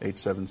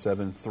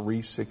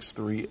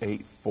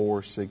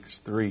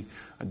 877-363-8463.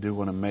 I do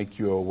want to make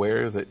you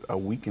aware that a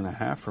week and a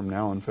half from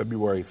now, on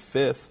February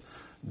 5th,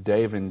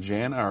 Dave and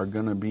Jana are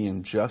going to be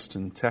in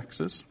Justin,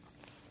 Texas.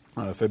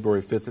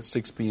 February 5th at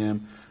 6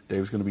 p.m.,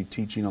 Dave's going to be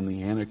teaching on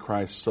the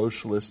Antichrist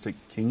Socialistic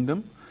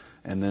Kingdom.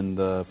 And then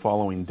the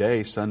following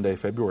day, Sunday,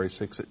 February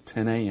 6th at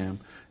 10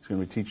 a.m., he's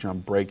going to be teaching on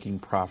Breaking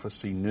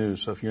Prophecy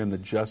News. So if you're in the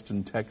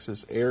Justin,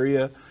 Texas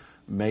area,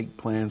 make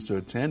plans to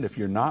attend. If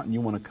you're not and you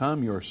want to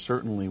come, you are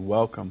certainly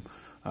welcome.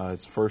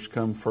 It's first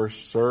come,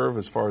 first serve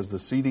as far as the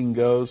seating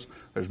goes.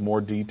 There's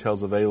more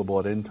details available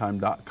at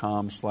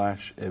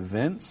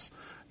endtime.com/events.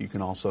 You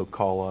can also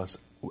call us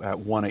at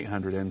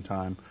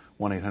 1-800-ENDTIME,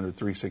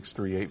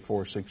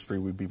 1-800-363-8463.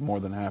 We'd be more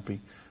than happy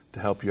to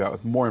help you out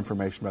with more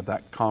information about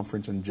that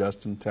conference in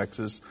Justin,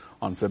 Texas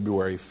on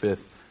February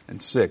 5th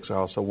and 6th. I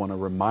also want to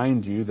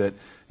remind you that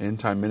End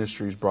Time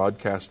Ministries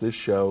broadcasts this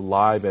show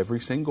live every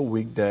single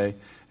weekday,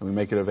 and we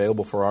make it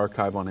available for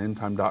archive on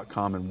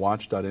endtime.com and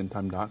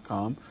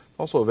watch.endtime.com. It's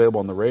also available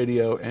on the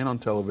radio and on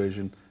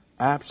television,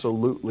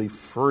 absolutely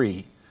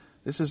free.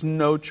 This is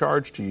no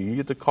charge to you. You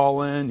get to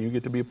call in, you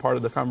get to be a part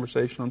of the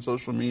conversation on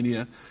social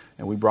media,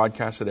 and we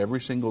broadcast it every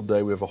single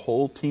day. We have a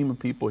whole team of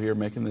people here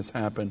making this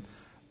happen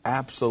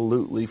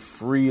absolutely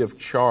free of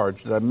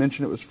charge. Did I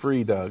mention it was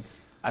free, Doug?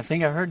 I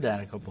think I heard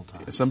that a couple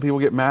times. Some people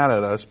get mad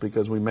at us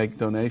because we make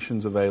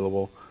donations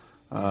available,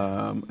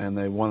 and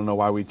they want to know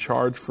why we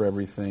charge for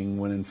everything,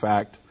 when in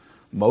fact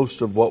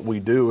most of what we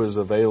do is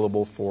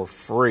available for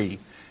free.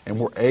 And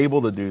we're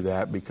able to do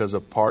that because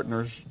of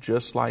partners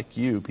just like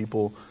you.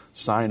 People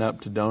sign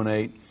up to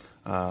donate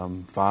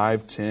 $5,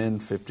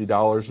 $10,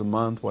 $50 a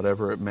month,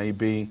 whatever it may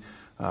be,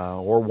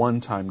 or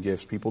one-time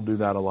gifts. People do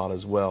that a lot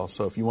as well.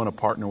 So if you want to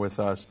partner with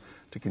us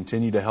to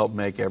continue to help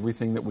make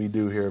everything that we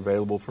do here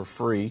available for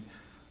free,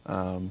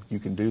 you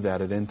can do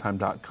that at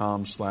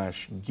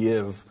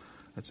endtime.com/give.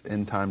 That's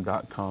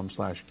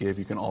endtime.com/give.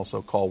 You can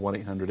also call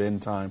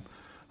 1-800-ENDTIME,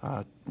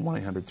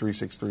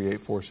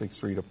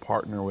 1-800-363-8463 to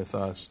partner with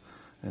us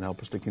and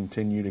help us to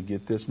continue to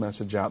get this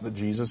message out that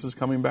Jesus is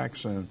coming back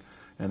soon,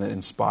 and that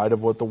in spite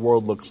of what the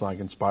world looks like,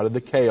 in spite of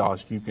the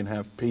chaos, you can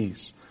have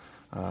peace.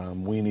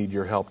 We need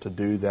your help to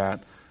do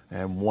that,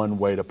 and one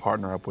way to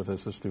partner up with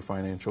us is through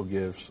financial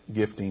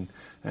gifting,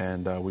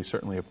 and we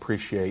certainly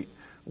appreciate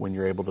when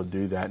you're able to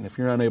do that. And if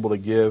you're unable to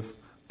give,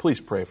 please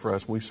pray for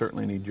us. We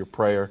certainly need your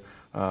prayer.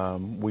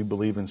 We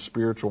believe in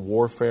spiritual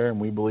warfare, and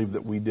we believe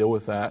that we deal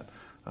with that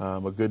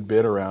a good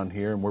bit around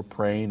here, and we're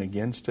praying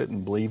against it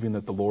and believing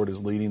that the Lord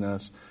is leading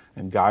us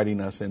and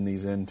guiding us in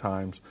these end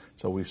times.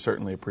 So we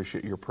certainly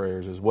appreciate your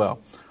prayers as well.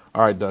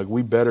 All right, Doug,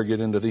 we better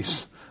get into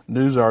these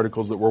news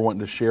articles that we're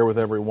wanting to share with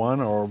everyone,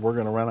 or we're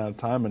going to run out of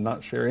time and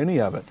not share any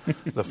of it.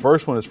 The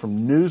first one is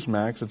from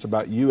Newsmax. It's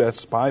about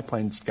U.S. spy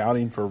plane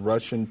scouting for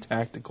Russian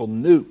tactical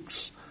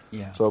nukes.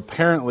 Yeah. So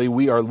apparently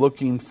we are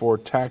looking for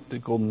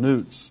tactical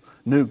nukes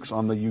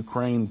on the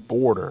Ukraine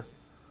border.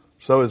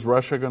 So is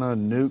Russia going to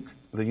nuke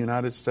the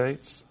United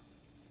States?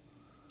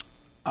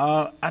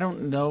 I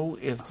don't know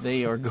if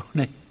they are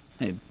going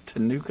to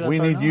nuke us. We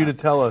need you to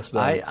tell us,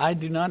 Doug. I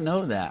do not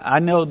know that. I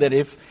know that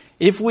if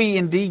we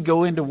indeed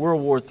go into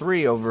World War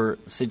III over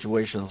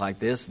situations like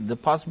this, the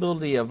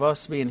possibility of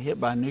us being hit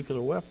by a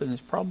nuclear weapon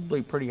is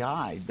probably pretty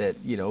high, that,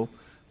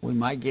 we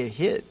might get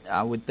hit.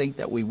 I would think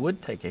that we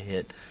would take a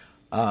hit.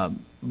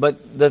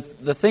 But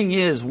the thing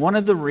is, one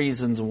of the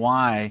reasons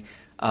why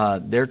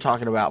they're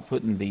talking about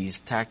putting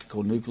these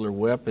tactical nuclear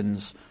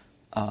weapons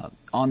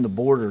on the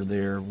border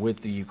there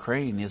with the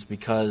Ukraine is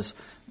because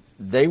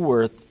they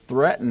were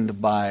threatened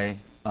by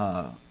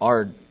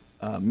our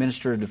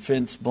Minister of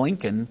Defense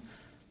Blinken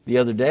the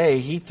other day.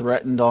 He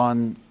threatened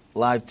on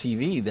live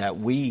TV that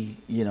we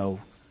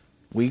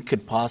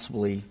could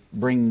possibly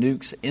bring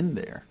nukes in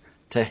there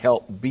to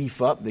help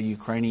beef up the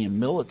Ukrainian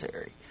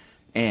military.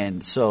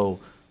 And so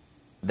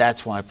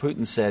that's why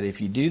Putin said, if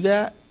you do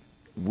that,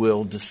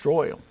 we'll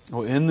destroy them.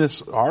 Well, in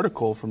this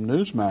article from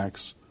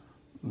Newsmax,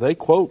 they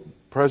quote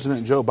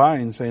President Joe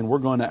Biden saying we're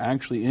going to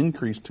actually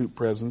increase troop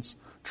presence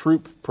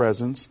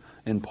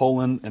in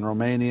Poland and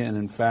Romania, and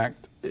in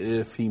fact,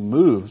 if he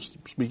moves,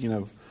 speaking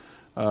of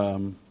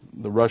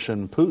the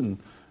Russian Putin,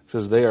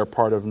 says they are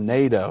part of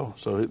NATO.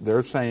 So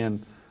they're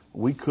saying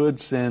we could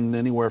send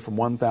anywhere from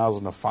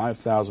 1,000 to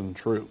 5,000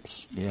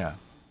 troops. Yeah.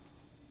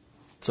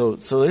 So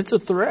it's a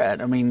threat.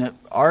 I mean,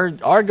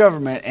 our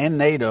government and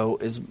NATO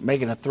is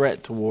making a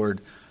threat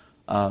toward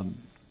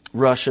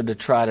Russia to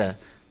try to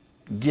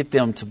get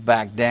them to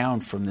back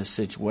down from this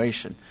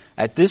situation.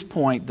 At this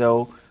point,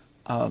 though,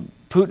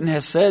 Putin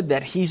has said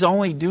that he's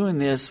only doing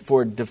this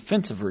for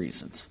defensive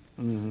reasons,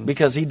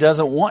 because he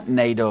doesn't want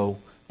NATO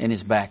in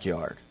his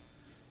backyard.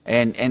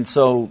 And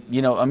so,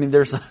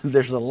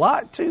 there's a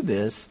lot to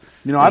this.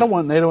 I don't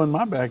want NATO in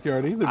my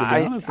backyard either, to be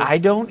honest with you. I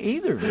don't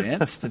either,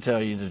 Vince, to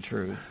tell you the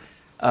truth.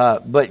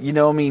 But,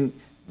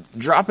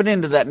 drop it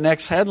into that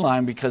next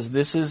headline, because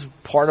this is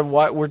part of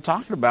what we're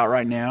talking about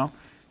right now,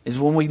 is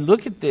when we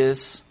look at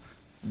this,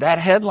 that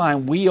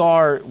headline, we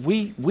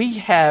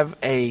have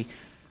a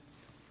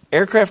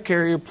aircraft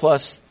carrier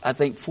plus, I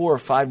think, 4 or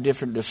 5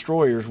 different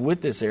destroyers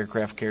with this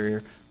aircraft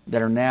carrier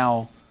that are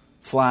now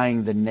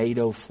flying the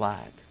NATO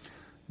flag.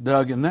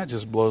 Doug, and that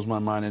just blows my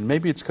mind, and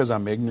maybe it's because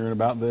I'm ignorant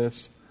about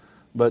this,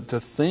 but to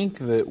think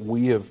that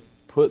we have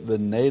put the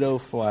NATO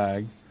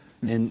flag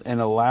and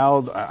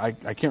allowed, I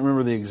can't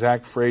remember the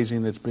exact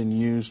phrasing that's been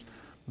used,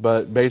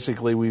 but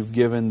basically we've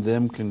given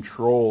them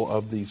control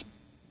of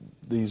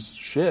these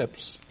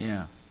ships.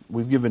 Yeah.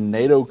 We've given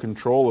NATO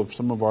control of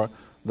some of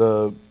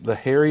the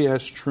Harry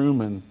S.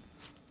 Truman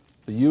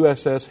The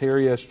USS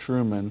Harry S.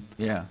 Truman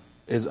Yeah.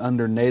 is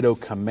under NATO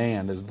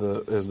command, is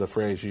the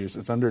phrase used.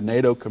 It's under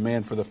NATO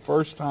command for the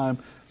first time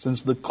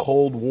since the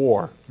Cold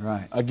War.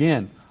 Right.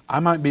 Again, I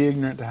might be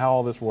ignorant to how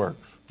all this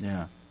works.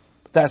 Yeah.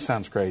 But that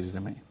sounds crazy to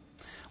me.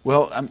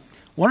 Well,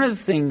 one of the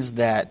things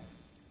that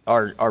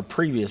our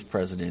previous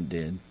president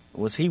did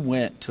was he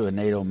went to a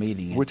NATO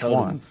meeting. And Which told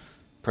one? him,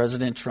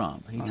 President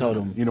Trump. He told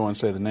him. You don't want to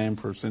say the name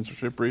for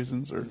censorship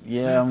reasons? Or?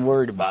 Yeah, I'm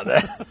worried about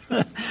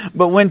that.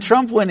 But when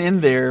Trump went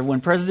in there, when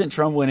President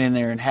Trump went in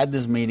there and had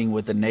this meeting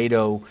with the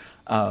NATO,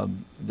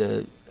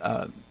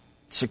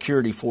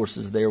 security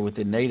forces there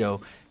within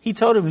NATO, he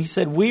told him, he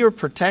said, we are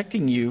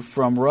protecting you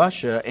from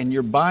Russia and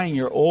you're buying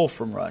your oil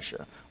from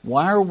Russia.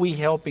 Why are we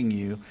helping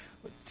you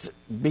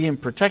being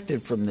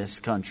protected from this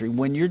country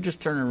when you're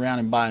just turning around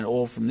and buying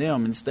oil from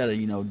them instead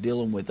of,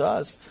 dealing with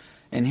us?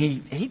 And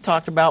he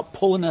talked about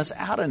pulling us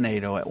out of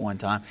NATO at one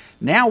time.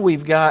 Now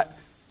we've got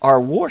our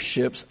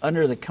warships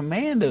under the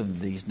command of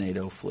these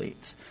NATO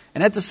fleets.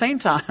 And at the same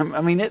time,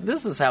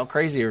 this is how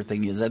crazy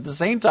everything is. At the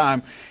same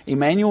time,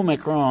 Emmanuel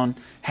Macron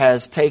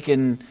has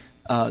taken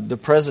the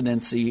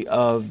presidency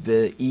of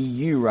the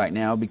EU right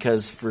now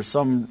because for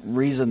some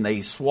reason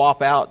they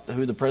swap out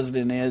who the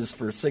president is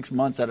for 6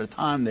 months at a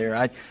time there.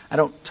 I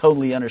don't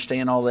totally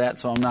understand all that,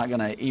 so I'm not going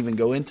to even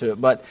go into it.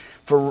 But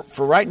for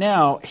right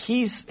now,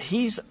 he's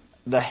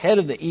the head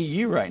of the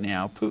EU right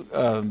now,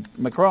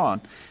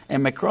 Macron.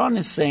 And Macron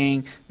is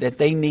saying that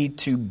they need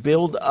to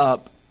build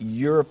up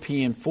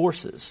European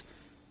forces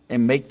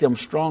and make them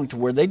strong to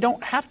where they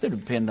don't have to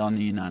depend on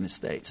the United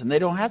States and they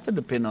don't have to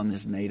depend on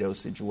this NATO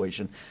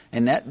situation.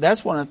 And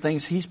that's one of the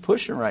things he's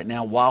pushing right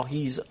now while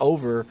he's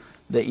over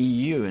the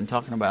EU and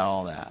talking about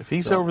all that. If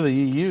he's over the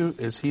EU,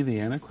 is he the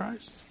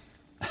Antichrist?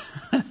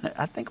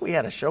 I think we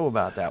had a show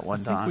about that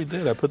one time. I think we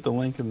did. I put the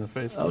link in the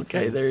Facebook.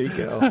 Okay, there you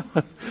go.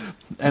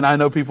 And I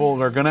know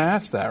people are going to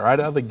ask that right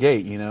out of the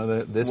gate.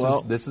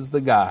 This is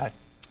the guy.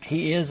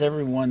 He is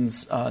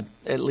everyone's,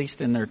 at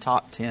least in their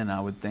top 10, I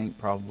would think,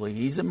 probably.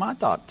 He's in my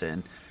top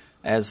 10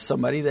 as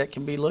somebody that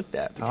can be looked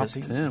at. Because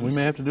top 10. We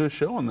may have to do a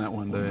show on that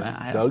one day.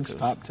 Doug's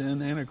top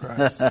 10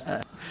 Antichrist.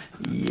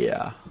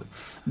 Yeah.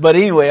 But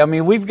anyway,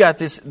 we've got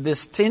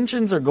this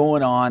tensions are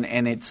going on,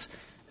 and it's...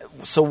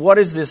 So what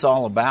is this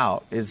all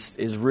about?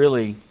 Is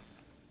really,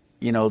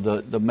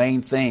 the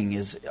main thing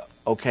is,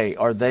 okay,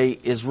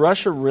 is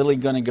Russia really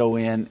going to go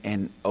in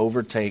and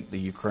overtake the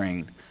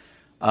Ukraine?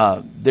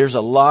 There's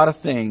a lot of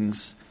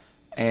things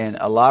and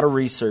a lot of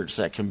research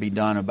that can be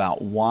done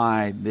about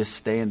why this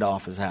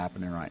standoff is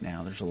happening right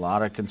now. There's a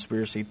lot of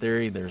conspiracy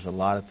theory. There's a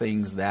lot of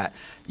things that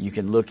you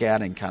can look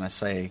at and kind of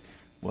say,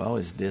 well,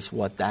 is this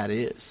what that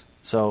is?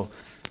 So,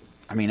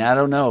 I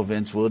don't know,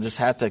 Vince. We'll just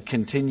have to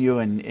continue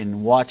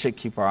and watch it,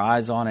 keep our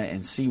eyes on it,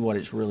 and see what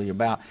it's really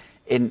about.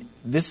 And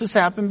this has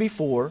happened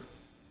before,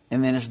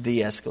 and then it's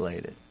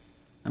de-escalated.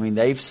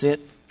 They've sent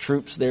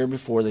troops there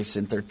before. They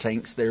sent their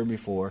tanks there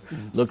before.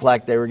 Mm-hmm. Looked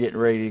like they were getting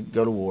ready to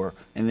go to war,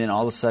 and then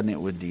all of a sudden it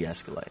would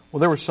de-escalate.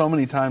 Well, there were so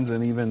many times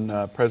in even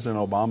President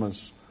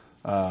Obama's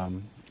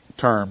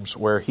terms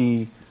where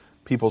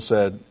people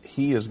said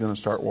he is going to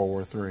start World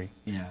War III.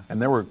 Yeah.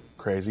 And there were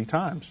crazy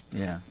times.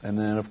 Yeah. And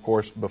then, of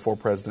course, before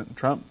President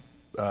Trump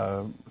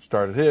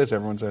started his,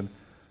 everyone said,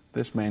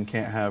 this man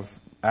can't have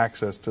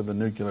access to the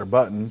nuclear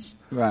buttons.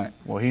 Right.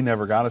 Well, he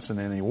never got us in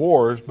any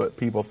wars, but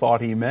people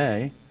thought he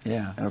may.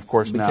 Yeah. And, of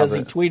course, because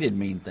he tweeted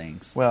mean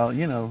things. Well,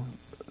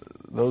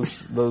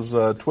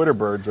 those Twitter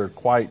birds are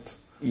quite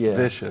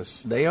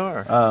vicious. They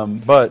are.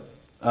 But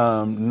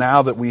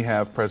now that we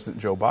have President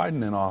Joe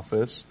Biden in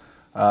office,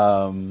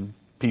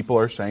 people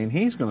are saying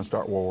he's going to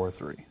start World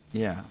War III.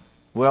 Yeah.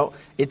 Well,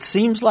 it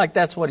seems like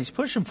that's what he's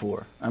pushing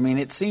for.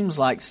 It seems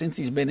like since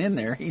he's been in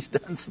there, he's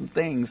done some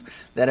things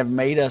that have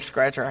made us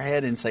scratch our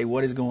head and say,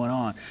 what is going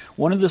on?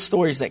 One of the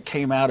stories that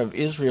came out of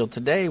Israel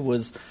today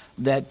was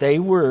that they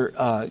were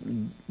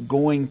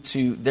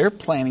they're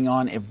planning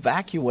on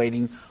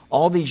evacuating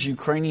all these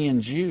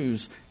Ukrainian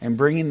Jews and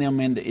bringing them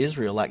into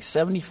Israel, like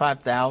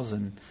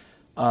 75,000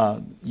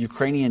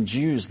 Ukrainian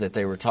Jews that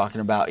they were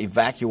talking about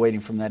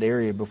evacuating from that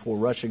area before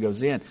Russia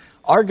goes in.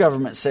 Our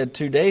government said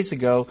 2 days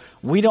ago,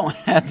 we don't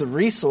have the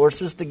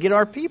resources to get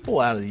our people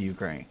out of the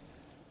Ukraine.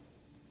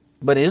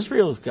 But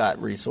Israel's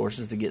got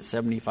resources to get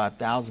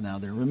 75,000 out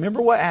of there.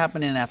 Remember what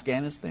happened in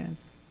Afghanistan?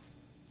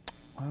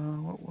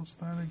 What was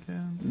that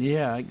again?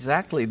 Yeah,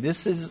 exactly.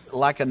 This is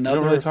like another...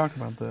 We don't really talk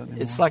about that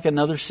anymore. It's like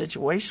another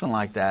situation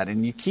like that.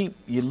 And you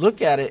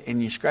look at it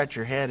and you scratch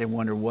your head and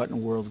wonder what in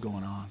the world's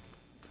going on.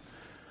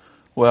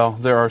 Well,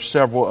 there are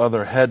several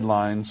other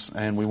headlines,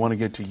 and we want to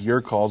get to your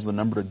calls. The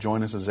number to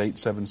join us is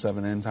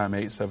 877-END-TIME,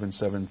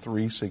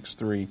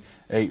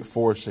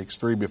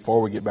 877-363-8463.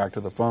 Before we get back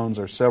to the phones,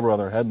 there are several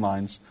other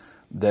headlines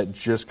that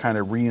just kind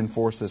of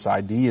reinforce this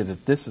idea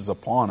that this is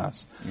upon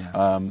us.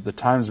 Yeah. The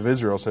Times of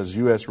Israel says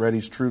U.S.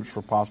 readies troops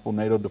for possible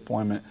NATO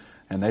deployment,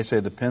 and they say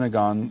the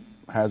Pentagon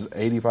has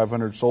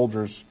 8,500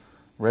 soldiers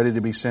ready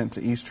to be sent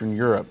to Eastern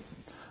Europe.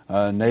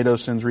 NATO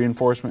sends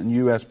reinforcement and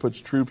U.S. puts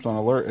troops on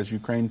alert as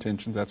Ukraine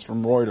tensions. That's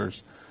from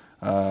Reuters.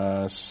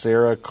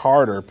 Sarah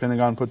Carter,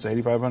 Pentagon puts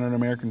 8,500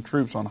 American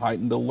troops on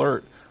heightened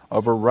alert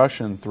over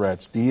Russian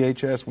threats.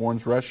 DHS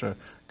warns Russia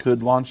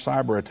could launch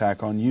cyber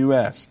attack on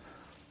U.S.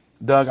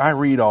 Doug, I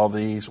read all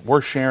these.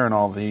 We're sharing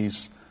all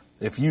these.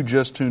 If you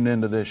just tuned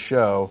into this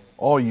show,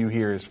 all you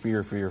hear is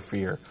fear, fear,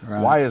 fear.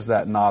 Right. Why is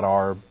that not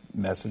our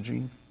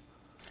messaging?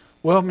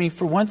 Well, I mean,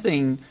 for one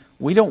thing,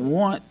 we don't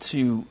want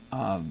to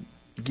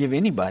give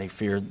anybody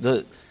fear.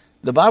 The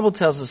Bible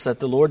tells us that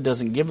the Lord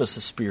doesn't give us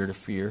a spirit of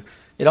fear.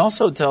 It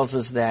also tells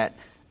us that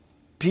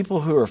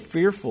people who are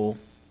fearful,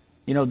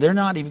 they're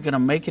not even going to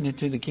make it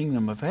into the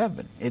kingdom of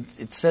heaven.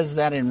 It says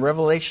that in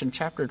Revelation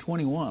chapter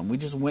 21. We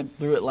just went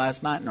through it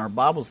last night in our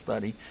Bible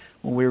study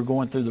when we were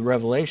going through the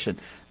Revelation.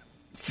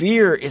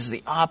 Fear is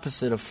the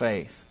opposite of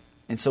faith.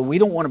 And so we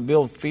don't want to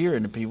build fear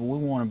into people. We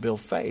want to build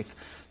faith.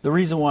 The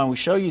reason why we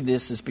show you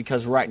this is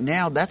because right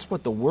now that's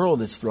what the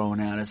world is throwing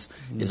at us,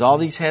 is all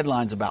these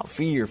headlines about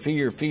fear,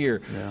 fear,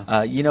 fear.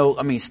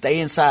 Yeah. Stay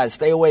inside,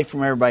 stay away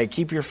from everybody,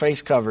 keep your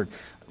face covered.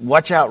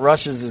 Watch out,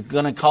 Russia's is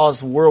going to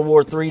cause World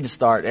War III to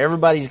start.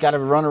 Everybody's got to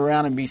run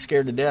around and be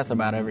scared to death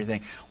about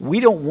everything. We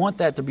don't want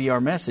that to be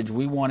our message.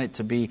 We want it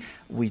to be,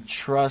 we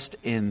trust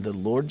in the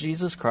Lord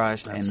Jesus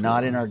Christ and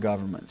not in our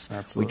governments.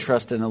 Absolutely. We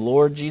trust in the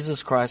Lord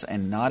Jesus Christ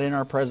and not in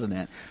our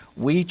president.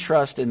 We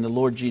trust in the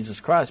Lord Jesus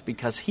Christ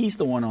because He's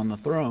the one on the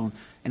throne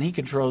and He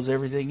controls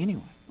everything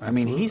anyway.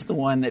 Absolutely. I mean, He's the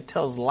one that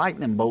tells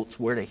lightning bolts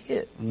where to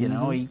hit.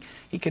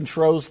 He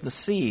controls the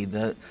sea.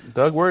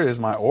 Doug, where is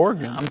my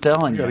organ? I'm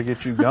telling you. Got to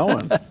get you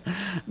going.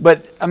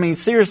 But, I mean,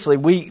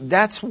 seriously,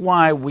 that's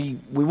why we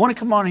want to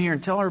come on here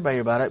and tell everybody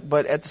about it.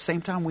 But at the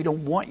same time, we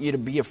don't want you to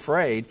be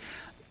afraid.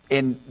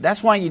 And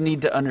that's why you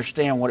need to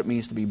understand what it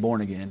means to be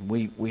born again.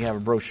 We have a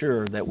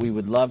brochure that we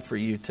would love for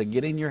you to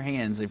get in your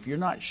hands if you're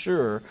not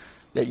sure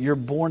that you're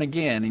born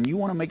again, and you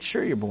want to make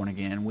sure you're born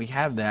again. We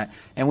have that.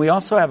 And we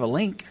also have a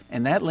link,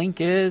 and that link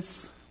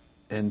is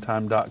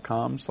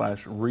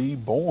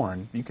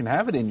endtime.com/reborn. You can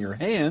have it in your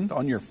hand,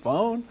 on your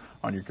phone,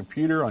 on your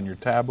computer, on your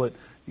tablet.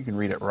 You can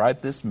read it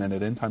right this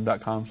minute,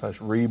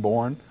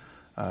 endtime.com/reborn.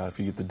 If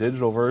you get the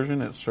digital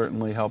version, it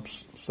certainly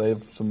helps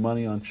save some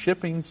money on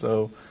shipping,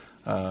 so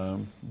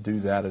do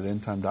that at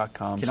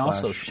endtime.com. You can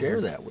also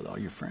share that with all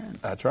your friends.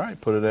 That's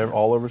right. Put it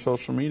all over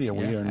social media.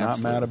 We are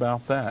not mad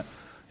about that.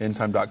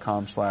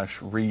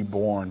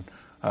 endtime.com/reborn.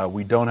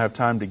 We don't have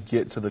time to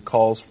get to the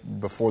calls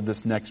before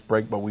this next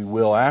break, but we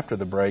will after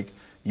the break.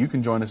 You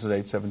can join us at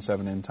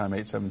 877-END-TIME,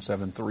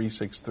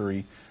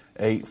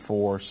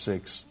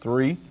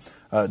 877-363-8463.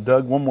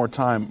 Doug, one more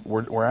time,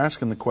 we're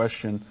asking the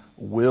question,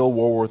 will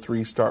World War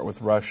III start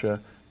with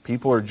Russia?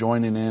 People are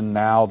joining in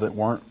now that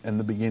weren't in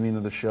the beginning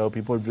of the show.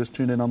 People have just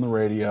tuned in on the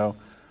radio.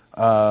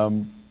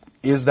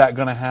 Is that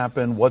going to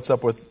happen? What's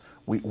up with...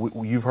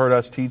 You've heard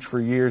us teach for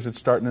years it's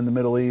starting in the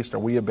Middle East. Are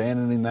we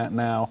abandoning that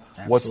now?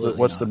 What's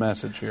the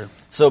message here?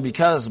 So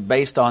because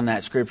based on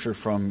that scripture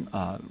from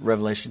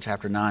Revelation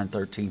chapter 9,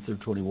 13 through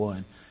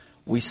 21,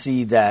 we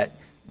see that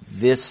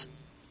this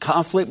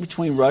conflict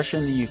between Russia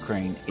and the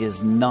Ukraine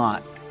is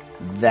not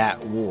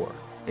that war.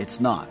 It's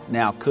not.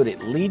 Now, could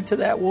it lead to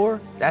that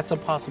war? That's a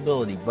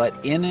possibility.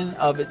 But in and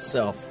of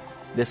itself,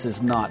 this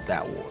is not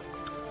that war.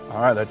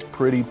 All right, that's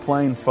pretty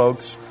plain,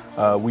 folks.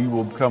 We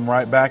will come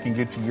right back and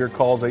get to your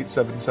calls,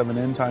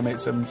 877-END-TIME,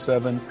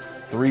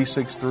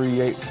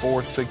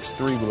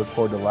 877-363-8463. We look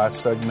forward to the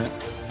last segment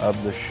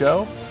of the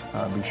show.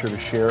 Be sure to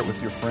share it with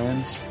your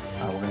friends.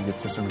 We're going to get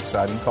to some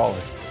exciting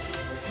callers.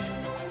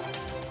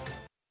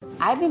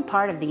 I've been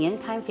part of the End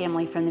Time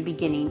family from the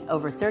beginning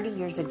over 30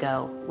 years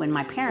ago when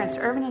my parents,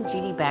 Irvin and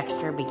Judy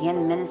Baxter,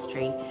 began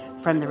ministry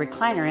from the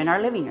recliner in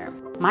our living room.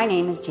 My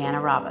name is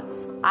Jana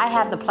Robbins. I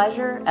have the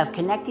pleasure of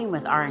connecting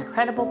with our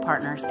incredible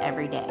partners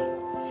every day.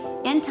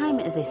 End Time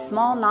is a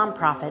small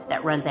nonprofit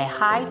that runs a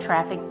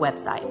high-traffic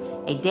website,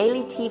 a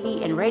daily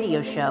TV and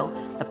radio show,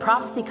 the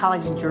Prophecy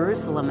College in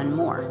Jerusalem, and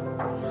more.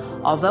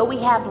 Although we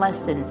have less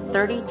than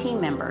 30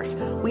 team members,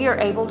 we are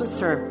able to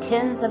serve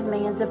tens of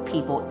millions of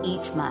people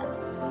each month.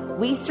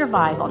 We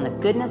survive on the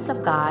goodness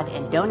of God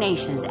and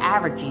donations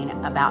averaging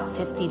about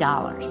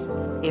 $50.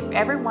 If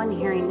everyone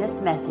hearing this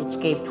message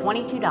gave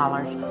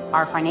 $22,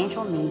 our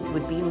financial needs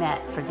would be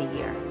met for the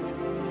year.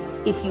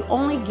 If you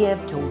only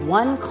give to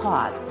one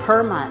cause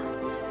per month,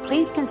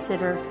 please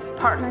consider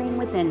partnering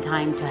with End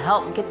Time to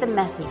help get the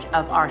message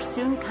of our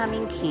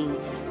soon-coming King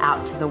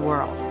out to the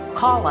world.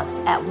 Call us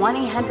at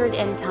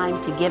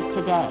 1-800-END-TIME to give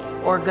today,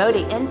 or go to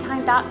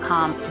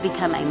endtime.com to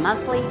become a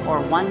monthly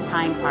or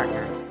one-time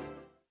partner.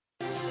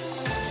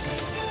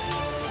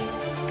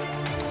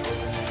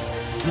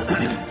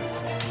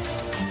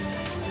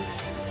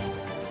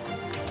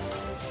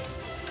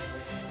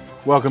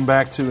 Welcome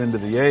back to End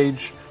of the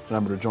Age. The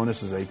number to join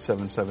us is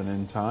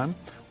 877-END-TIME.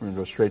 We're going to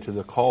go straight to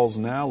the calls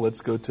now.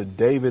 Let's go to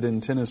David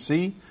in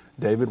Tennessee.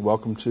 David,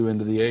 welcome to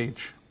End of the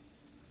Age.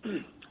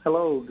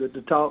 Hello, good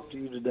to talk to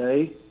you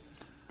today.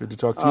 Good to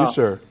talk to you,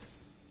 sir.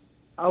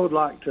 I would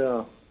like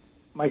to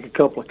make a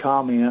couple of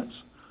comments.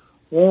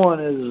 One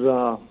is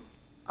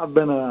I've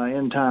been an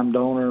End Time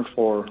donor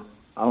for,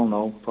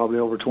 probably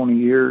over 20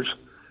 years.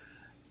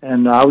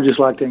 And I would just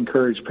like to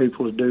encourage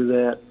people to do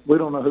that. We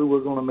don't know who we're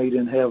going to meet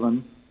in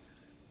heaven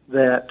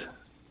that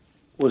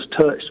was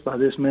touched by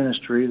this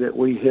ministry that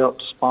we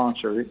helped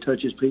sponsor. It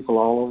touches people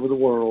all over the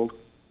world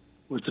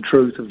with the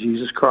truth of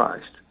Jesus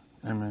Christ.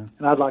 Amen.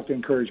 And I'd like to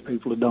encourage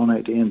people to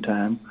donate to End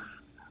Time.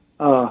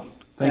 Thank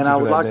and you I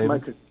for would that,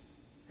 like David. to make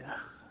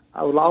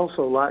I would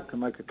also like to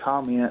make a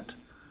comment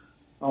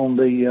on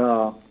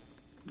the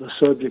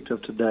subject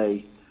of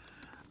today.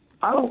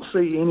 I don't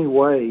see any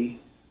way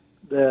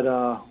that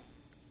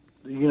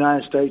the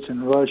United States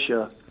and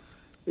Russia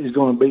is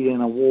going to be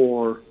in a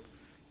war,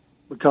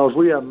 because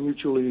we have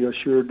mutually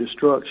assured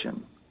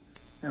destruction.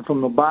 And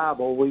from the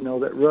Bible, we know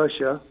that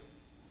Russia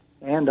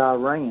and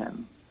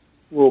Iran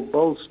will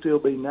both still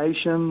be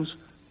nations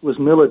with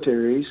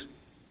militaries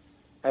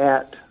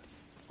at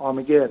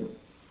Armageddon,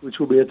 which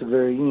will be at the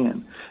very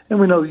end. And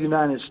we know the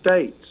United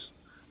States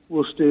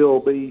will still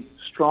be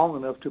strong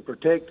enough to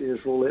protect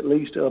Israel at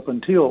least up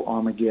until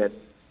Armageddon.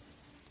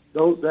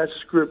 That's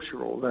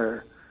scriptural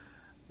there.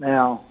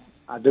 Now,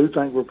 I do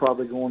think we're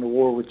probably going to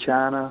war with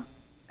China,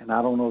 and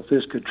I don't know if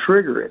this could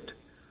trigger it.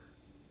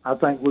 I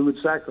think we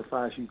would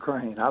sacrifice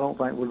Ukraine. I don't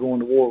think we're going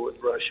to war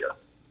with Russia.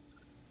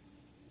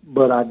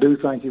 But I do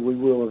think that we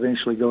will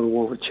eventually go to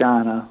war with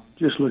China,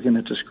 just looking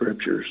at the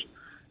scriptures.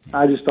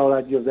 I just thought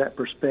I'd give that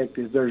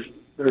perspective. There's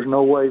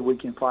no way we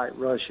can fight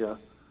Russia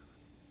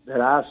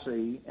that I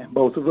see, and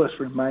both of us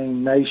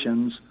remain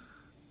nations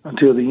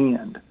until the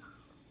end.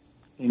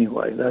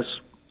 Anyway, that's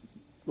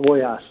the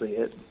way I see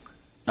it.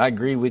 I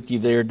agree with you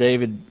there,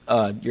 David.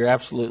 You're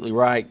absolutely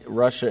right.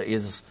 Russia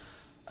is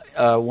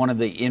one of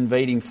the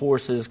invading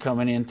forces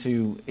coming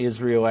into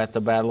Israel at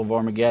the Battle of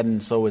Armageddon.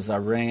 So is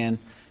Iran.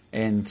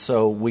 And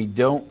so we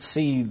don't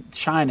see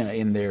China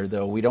in there,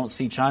 though. We don't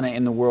see China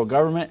in the world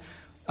government.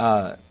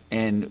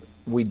 And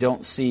we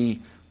don't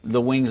see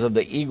the wings of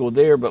the eagle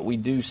there, but we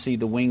do see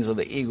the wings of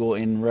the eagle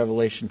in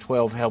Revelation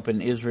 12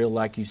 helping Israel,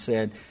 like you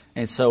said.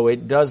 And so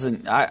it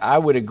doesn't, I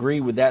would agree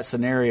with that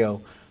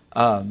scenario.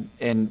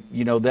 And,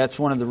 you know, that's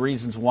one of the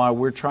reasons why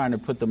we're trying to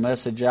put the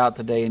message out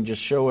today and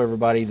just show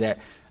everybody that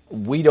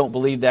we don't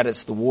believe that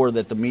it's the war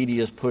that the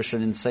media is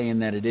pushing and saying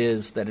that it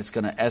is, that it's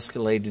going to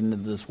escalate into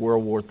this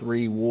World War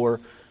III war,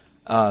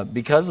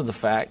 because of the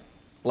fact,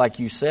 like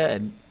you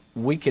said,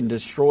 we can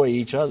destroy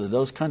each other.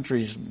 Those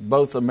countries,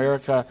 both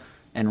America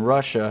and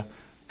Russia,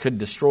 could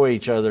destroy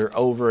each other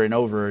over and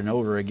over and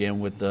over again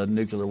with the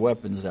nuclear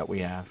weapons that we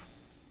have.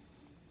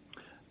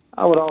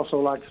 I would also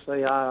like to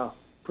say I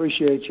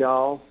appreciate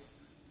y'all,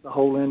 the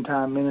whole End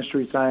Time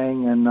Ministry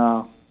thing, and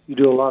you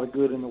do a lot of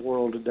good in the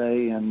world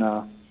today, and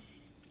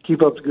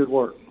keep up the good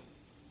work.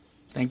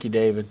 Thank you,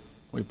 David.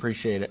 We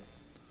appreciate it.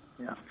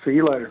 Yeah. See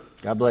you later.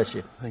 God bless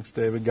you. Thanks,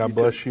 David. God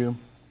bless you.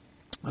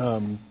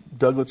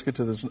 Doug, let's get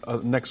to this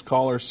next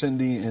caller,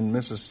 Cindy in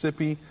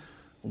Mississippi.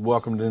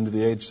 Welcome to End of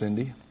the Age,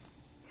 Cindy.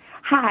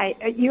 Hi.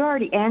 You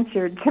already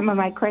answered some of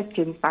my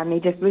questions by me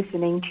just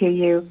listening to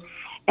you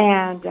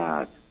and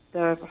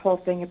the whole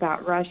thing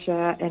about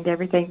Russia and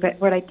everything. But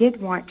what I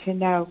did want to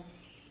know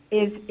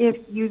is if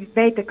you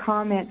made the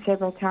comment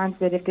several times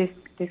that if this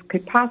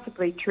could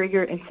possibly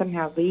trigger and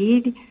somehow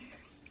lead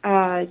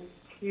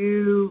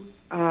to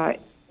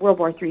World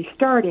War III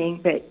starting,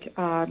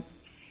 but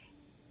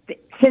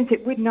since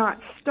it would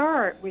not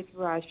start with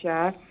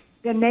Russia,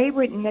 then they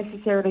wouldn't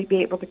necessarily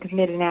be able to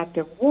commit an act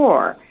of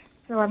war.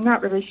 So I'm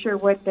not really sure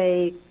what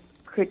they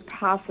could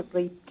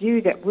possibly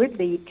do that would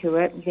lead to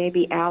it.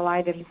 Maybe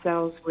ally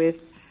themselves with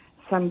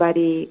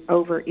somebody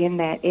over in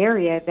that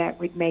area that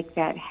would make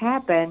that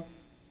happen.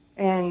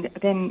 And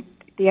then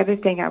the other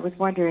thing I was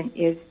wondering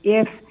is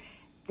if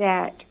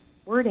that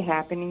were to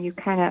happen, and you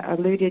kind of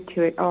alluded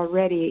to it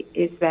already,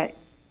 is that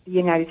the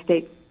United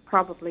States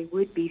probably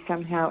would be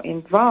somehow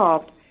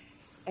involved.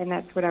 And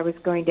that's what I was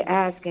going to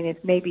ask. And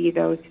if maybe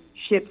those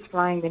ships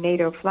flying the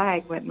NATO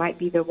flag might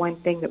be the one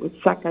thing that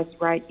would suck us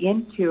right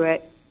into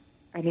it.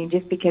 I mean,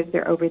 just because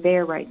they're over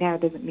there right now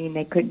doesn't mean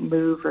they couldn't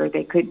move or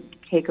they couldn't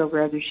take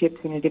over other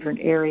ships in a different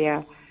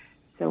area,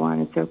 so on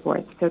and so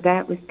forth. So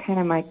that was kind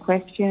of my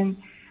question,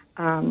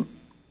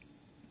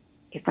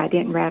 if I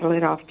didn't rattle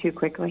it off too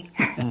quickly.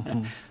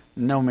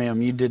 No,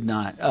 ma'am, you did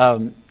not.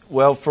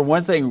 Well, for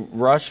one thing,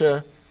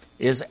 Russia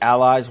is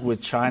allies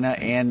with China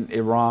and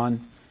Iran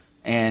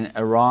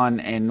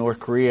and North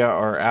Korea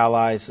are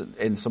allies.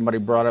 And somebody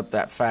brought up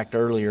that fact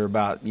earlier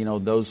about, you know,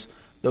 those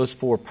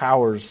four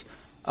powers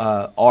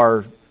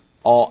are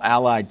all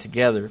allied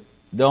together.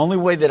 The only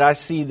way that I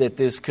see that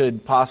this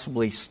could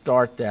possibly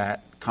start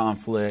that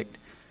conflict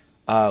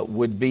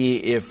would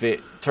be if it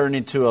turned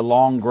into a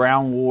long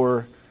ground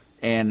war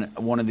and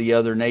one of the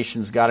other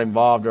nations got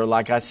involved, or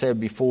like I said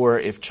before,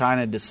 if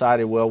China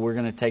decided, well, we're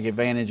going to take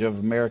advantage of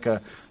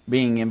America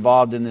being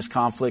involved in this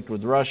conflict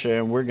with Russia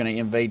and we're going to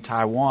invade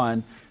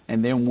Taiwan,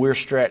 and then we're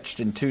stretched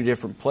in two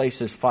different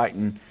places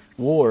fighting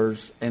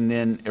wars, and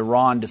then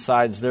Iran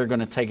decides they're going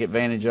to take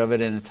advantage of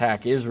it and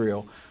attack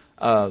Israel.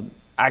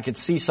 I could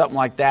see something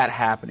like that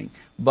happening.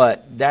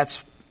 But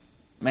that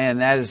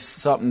is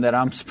something that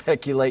I'm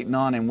speculating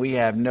on, and we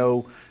have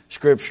no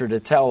scripture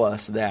to tell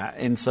us that.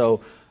 And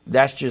so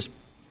that's just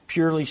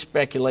purely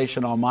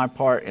speculation on my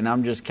part, and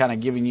I'm just kind of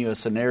giving you a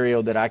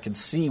scenario that I can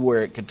see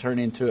where it could turn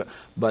into it.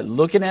 But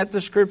looking at the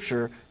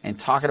Scripture and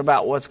talking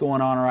about what's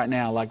going on right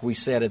now, like we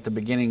said at the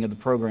beginning of the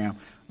program,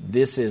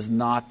 this is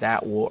not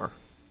that war.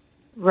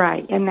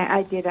 Right, and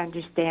I did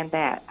understand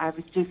that. I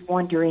was just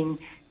wondering,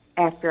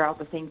 after all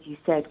the things you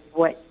said,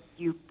 what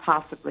you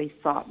possibly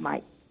thought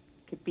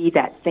could be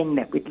that thing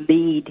that would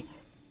lead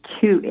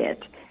to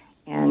it.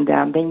 And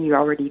then you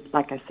already,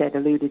 like I said,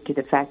 alluded to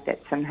the fact that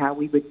somehow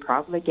we would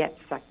probably get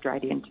sucked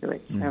right into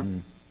it.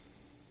 So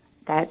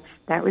that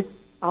was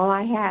all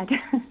I had.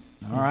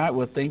 All right.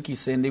 Well, thank you,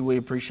 Cindy. We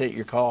appreciate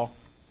your call.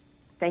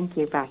 Thank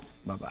you. Bye.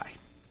 Bye-bye.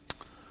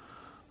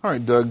 All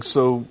right, Doug.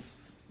 So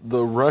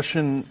the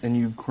Russian and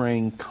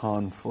Ukraine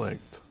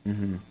conflict,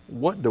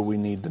 what do we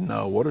need to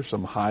know? What are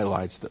some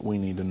highlights that we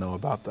need to know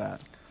about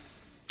that?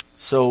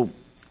 So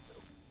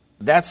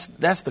that's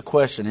the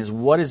question, is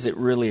what is it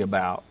really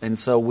about? And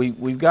so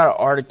we've got an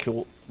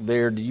article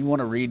there. Do you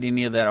want to read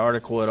any of that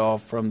article at all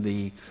from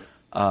the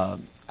Al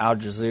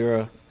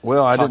Jazeera?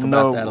 Well, I didn't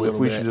know if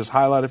we should just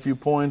highlight a few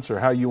points or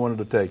how you wanted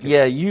to take it.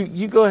 Yeah,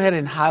 you go ahead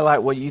and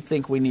highlight what you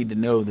think we need to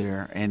know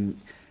there. And,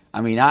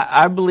 I mean,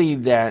 I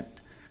believe that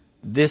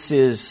this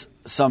is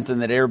something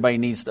that everybody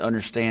needs to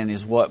understand,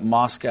 is what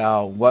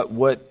Moscow,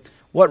 what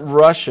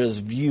Russia's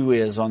view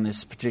is on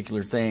this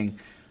particular thing.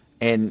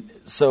 And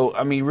so,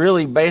 I mean,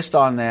 really based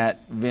on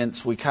that,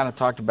 Vince, we kind of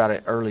talked about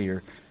it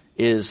earlier,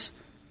 is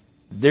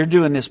they're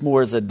doing this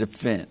more as a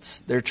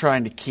defense. They're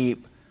trying to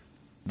keep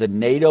the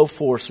NATO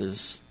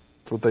forces.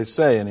 That's what they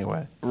say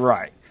anyway.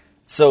 Right.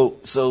 So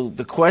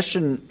the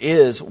question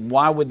is,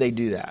 why would they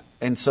do that?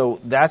 And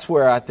so that's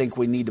where I think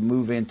we need to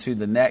move into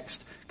the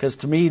next, because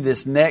to me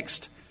this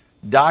next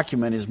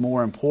document is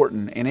more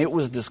important, and it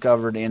was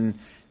discovered in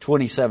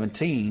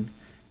 2017,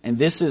 and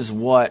this is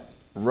what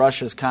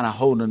Russia's kind of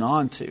holding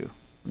on to.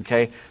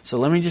 Okay, so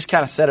let me just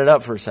kind of set it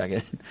up for a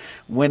second.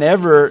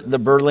 Whenever the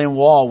Berlin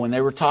Wall, when they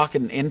were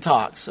talking in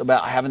talks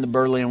about having the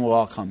Berlin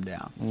Wall come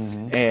down,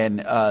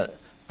 and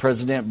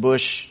President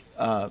Bush,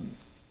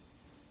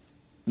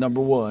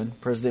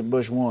 President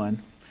Bush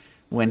 1,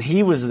 when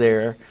he was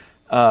there,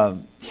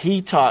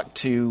 he talked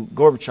to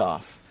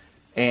Gorbachev,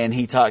 and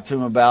he talked to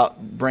him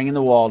about bringing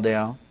the wall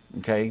down,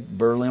 okay,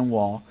 Berlin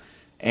Wall,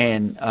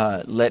 and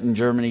letting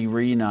Germany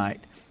reunite.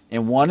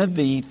 And one of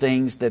the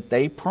things that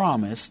they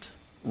promised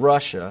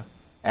Russia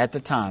at the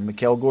time,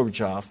 Mikhail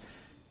Gorbachev,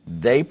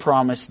 they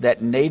promised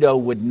that NATO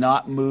would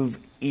not move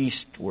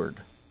eastward.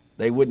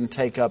 They wouldn't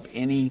take up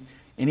any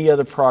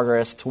other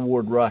progress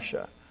toward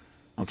Russia.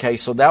 Okay,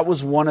 so that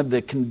was one of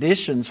the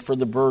conditions for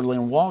the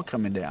Berlin Wall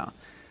coming down.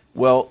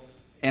 Well,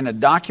 in a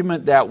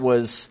document that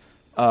was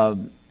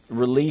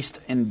released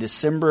on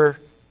December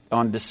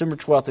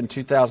 12th in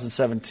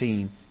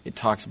 2017, it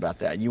talks about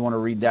that. You want to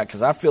read that?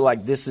 Because I feel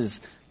like this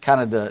is kind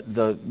of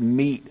the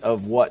meat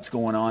of what's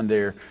going on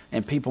there,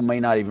 and people may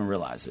not even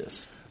realize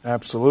this.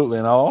 Absolutely,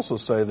 and I'll also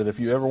say that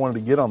if you ever wanted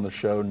to get on the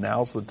show,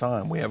 now's the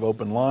time. We have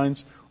open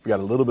lines. We've got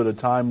a little bit of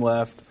time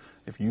left.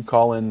 If you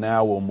call in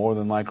now, we'll more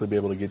than likely be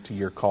able to get to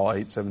your call,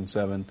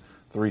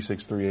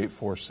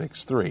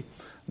 877-363-8463.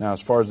 Now,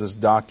 as far as this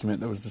document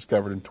that was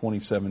discovered in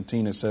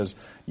 2017, it says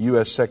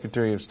U.S.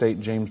 Secretary of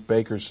State James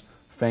Baker's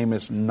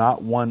famous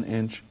not 1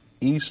 inch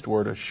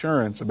eastward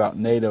assurance about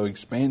NATO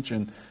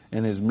expansion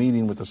in his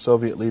meeting with the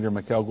Soviet leader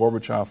Mikhail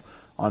Gorbachev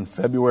on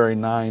February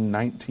 9,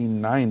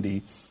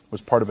 1990, was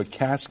part of a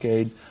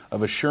cascade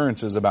of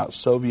assurances about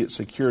Soviet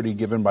security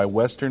given by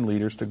Western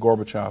leaders to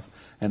Gorbachev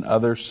and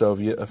other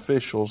Soviet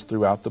officials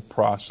throughout the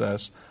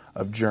process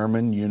of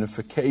German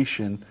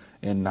unification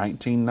in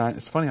 1990.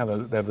 It's funny how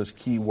they have those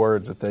key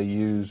words that they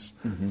use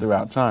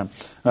throughout time.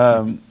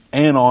 And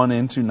on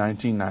into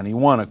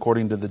 1991,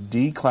 according to the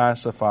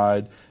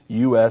declassified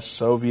U.S.,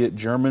 Soviet,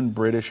 German,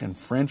 British, and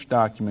French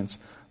documents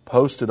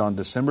posted on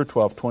December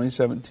 12,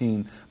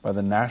 2017 by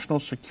the National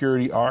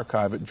Security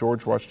Archive at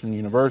George Washington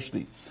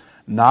University.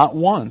 Not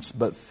once,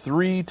 but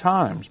 3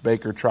 times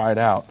Baker tried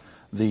out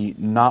the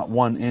not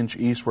 1 inch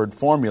eastward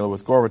formula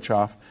with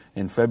Gorbachev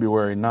in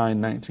February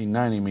 9,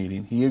 1990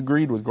 meeting. He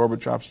agreed with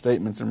Gorbachev's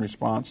statements in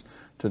response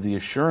to the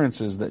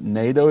assurances that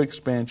NATO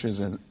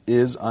expansion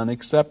is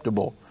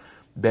unacceptable.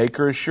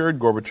 Baker assured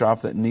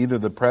Gorbachev that neither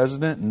the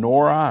president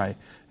nor I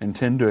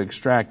intend to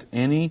extract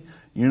any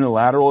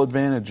unilateral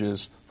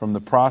advantages from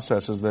the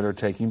processes that are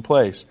taking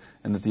place,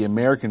 and that the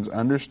Americans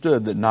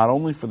understood that not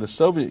only for the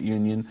Soviet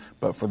Union,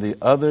 but for the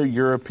other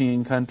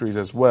European countries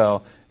as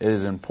well, it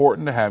is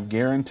important to have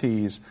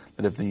guarantees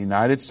that if the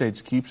United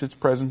States keeps its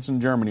presence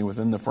in Germany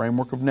within the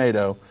framework of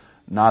NATO,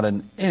 not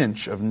an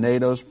inch of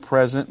NATO's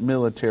present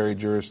military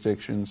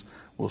jurisdictions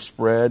will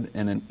spread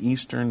in an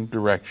eastern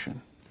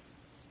direction.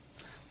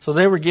 So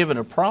they were given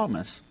a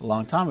promise a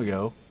long time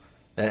ago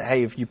that,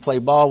 hey, if you play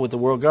ball with the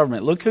world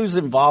government, look who's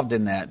involved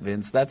in that,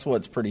 Vince. That's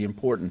what's pretty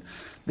important.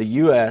 The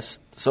U.S.,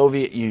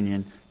 Soviet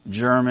Union,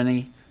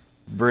 Germany,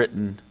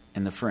 Britain,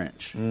 and the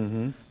French.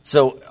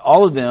 So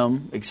all of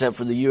them, except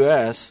for the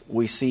U.S.,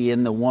 we see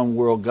in the one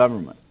world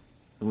government.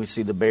 We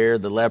see the bear,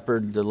 the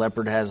leopard. The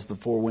leopard has the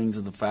 4 wings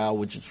of the fowl,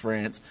 which is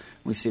France.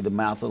 We see the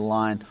mouth of the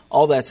lion.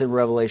 All that's in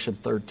Revelation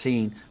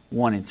 13,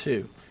 1 and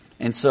 2.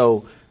 And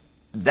so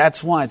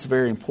that's why it's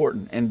very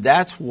important. And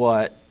that's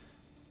what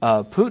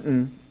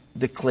Putin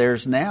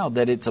declares now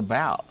that it's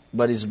about.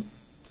 But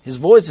his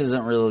voice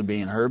isn't really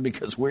being heard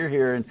because we're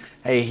hearing,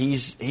 hey,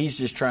 he's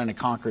just trying to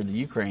conquer the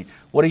Ukraine.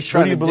 What he's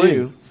trying to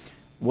do,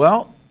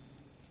 well,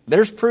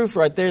 there's proof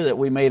right there that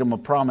we made him a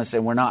promise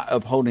and we're not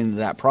upholding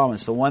that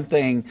promise. The one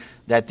thing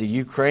that the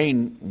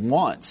Ukraine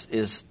wants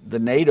is the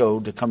NATO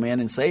to come in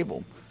and save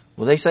them.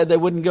 Well, they said they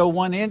wouldn't go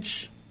 1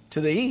 inch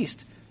to the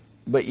east,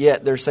 but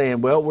yet they're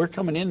saying, well, we're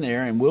coming in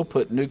there and we'll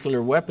put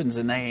nuclear weapons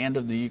in the hand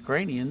of the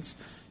Ukrainians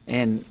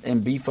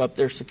and beef up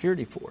their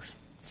security force.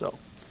 So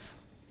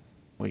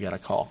we got a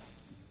call.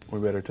 We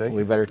better take it.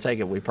 We better take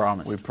it. We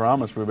promised. We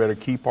promised. We better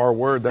keep our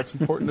word. That's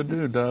important to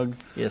do, Doug.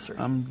 Yes, sir.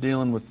 I'm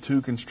dealing with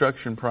 2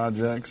 construction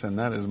projects, and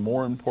that is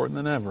more important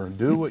than ever.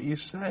 Do what you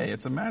say.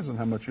 It's amazing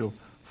how much you'll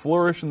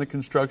flourish in the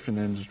construction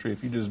industry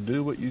if you just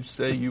do what you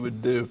say you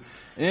would do.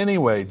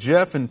 Anyway,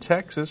 Jeff in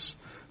Texas,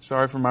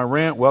 sorry for my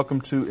rant.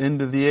 Welcome to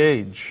End of the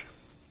Age.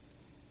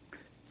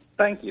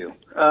 Thank you.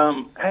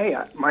 Hey,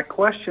 my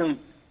question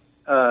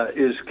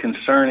is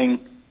concerning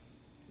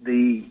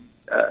the,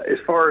 as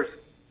far as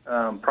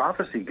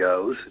prophecy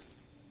goes,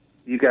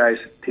 you guys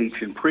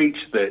teach and preach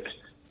that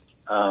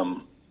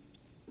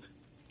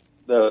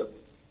the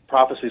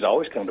prophecies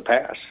always come to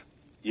pass.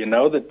 You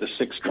know that the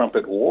 6th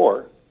trumpet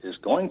war is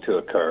going to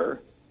occur,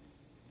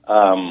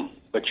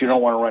 but you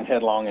don't want to run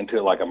headlong into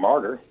it like a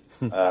martyr.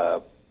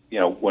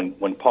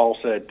 When Paul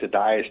said to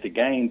die is to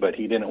gain, but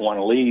he didn't want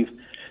to leave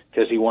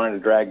because he wanted to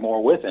drag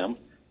more with him.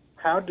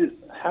 How do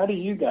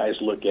you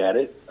guys look at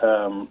it?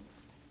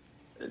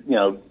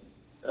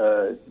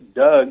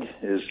 Doug,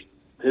 his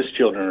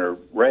children are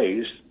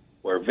raised,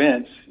 where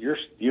Vince,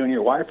 you and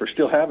your wife are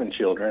still having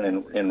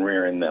children and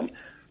rearing them.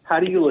 How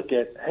do you look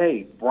at,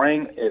 hey,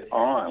 bring it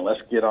on,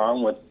 let's get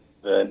on with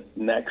the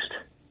next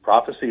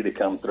prophecy to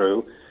come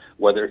through,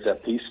 whether it's a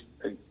peace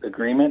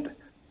agreement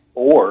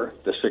or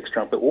the 6th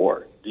trumpet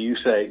war? Do you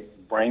say,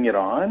 bring it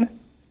on,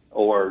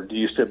 or do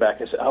you sit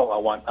back and say, oh, I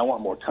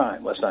want more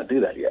time, let's not do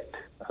that yet?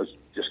 I was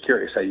just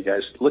curious how you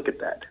guys look at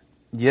that.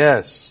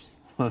 Yes.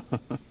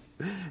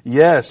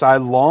 Yes, I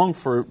long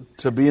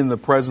to be in the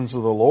presence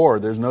of the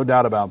Lord. There's no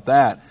doubt about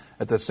that.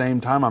 At the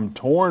same time, I'm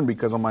torn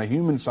because on my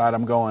human side,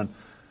 I'm going,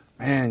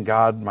 man,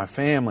 God, my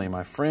family,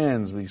 my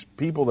friends, these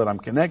people that I'm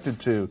connected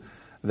to,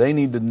 they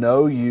need to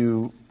know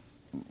you,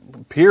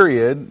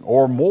 period,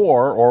 or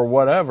more, or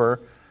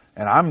whatever.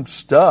 And I'm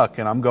stuck,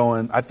 and I'm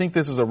going, I think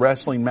this is a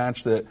wrestling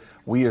match that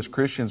we as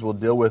Christians will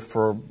deal with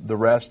for the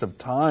rest of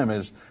time,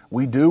 is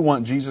we do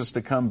want Jesus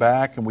to come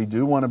back, and we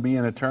do want to be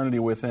in eternity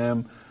with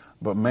Him.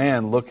 But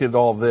man, look at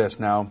all this.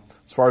 Now,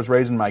 as far as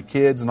raising my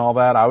kids and all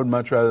that, I would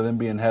much rather them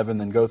be in heaven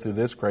than go through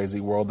this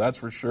crazy world, that's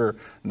for sure.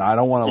 Now, I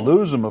don't want to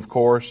lose them, of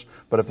course,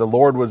 but if the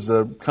Lord was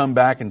to come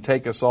back and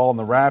take us all in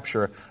the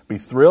rapture, I'd be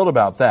thrilled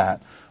about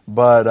that.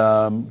 But,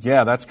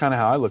 yeah, that's kind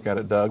of how I look at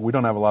it, Doug. We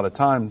don't have a lot of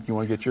time. You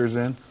want to get yours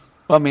in?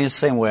 Well, I mean, it's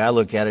the same way I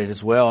look at it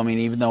as well. I mean,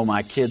 even though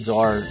my kids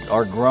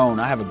are grown,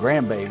 I have a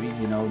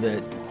grandbaby,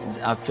 that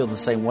I feel the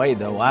same way,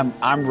 though.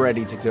 I'm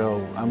ready to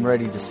go. I'm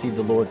ready to see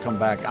the Lord come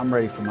back. I'm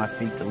ready for my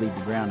feet to leave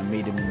the ground and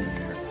meet Him in the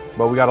air.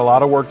 But we got a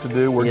lot of work to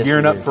do. We're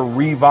gearing up for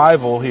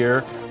revival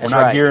here. We're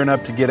not gearing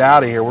up to get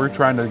out of here. We're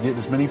trying to get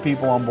as many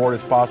people on board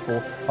as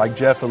possible, like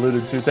Jeff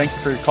alluded to. Thank you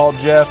for your call,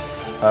 Jeff.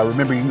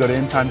 Remember, you can go to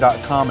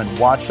endtime.com and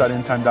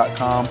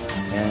watch.endtime.com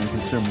and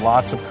consume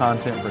lots of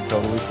content for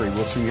totally free.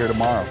 We'll see you here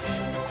tomorrow.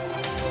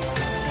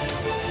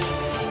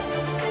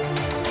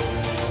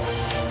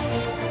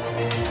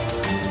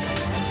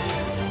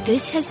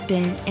 This has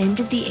been End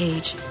of the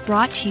Age,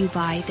 brought to you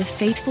by the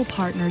faithful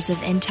partners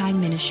of End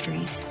Time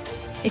Ministries.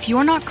 If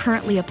you're not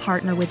currently a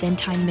partner with End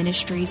Time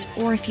Ministries,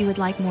 or if you would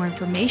like more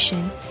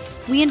information,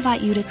 we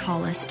invite you to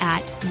call us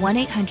at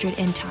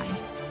 1-800-END-TIME.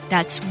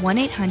 That's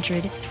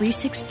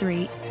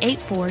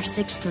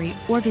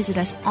 1-800-363-8463, or visit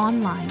us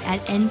online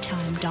at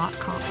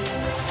endtime.com.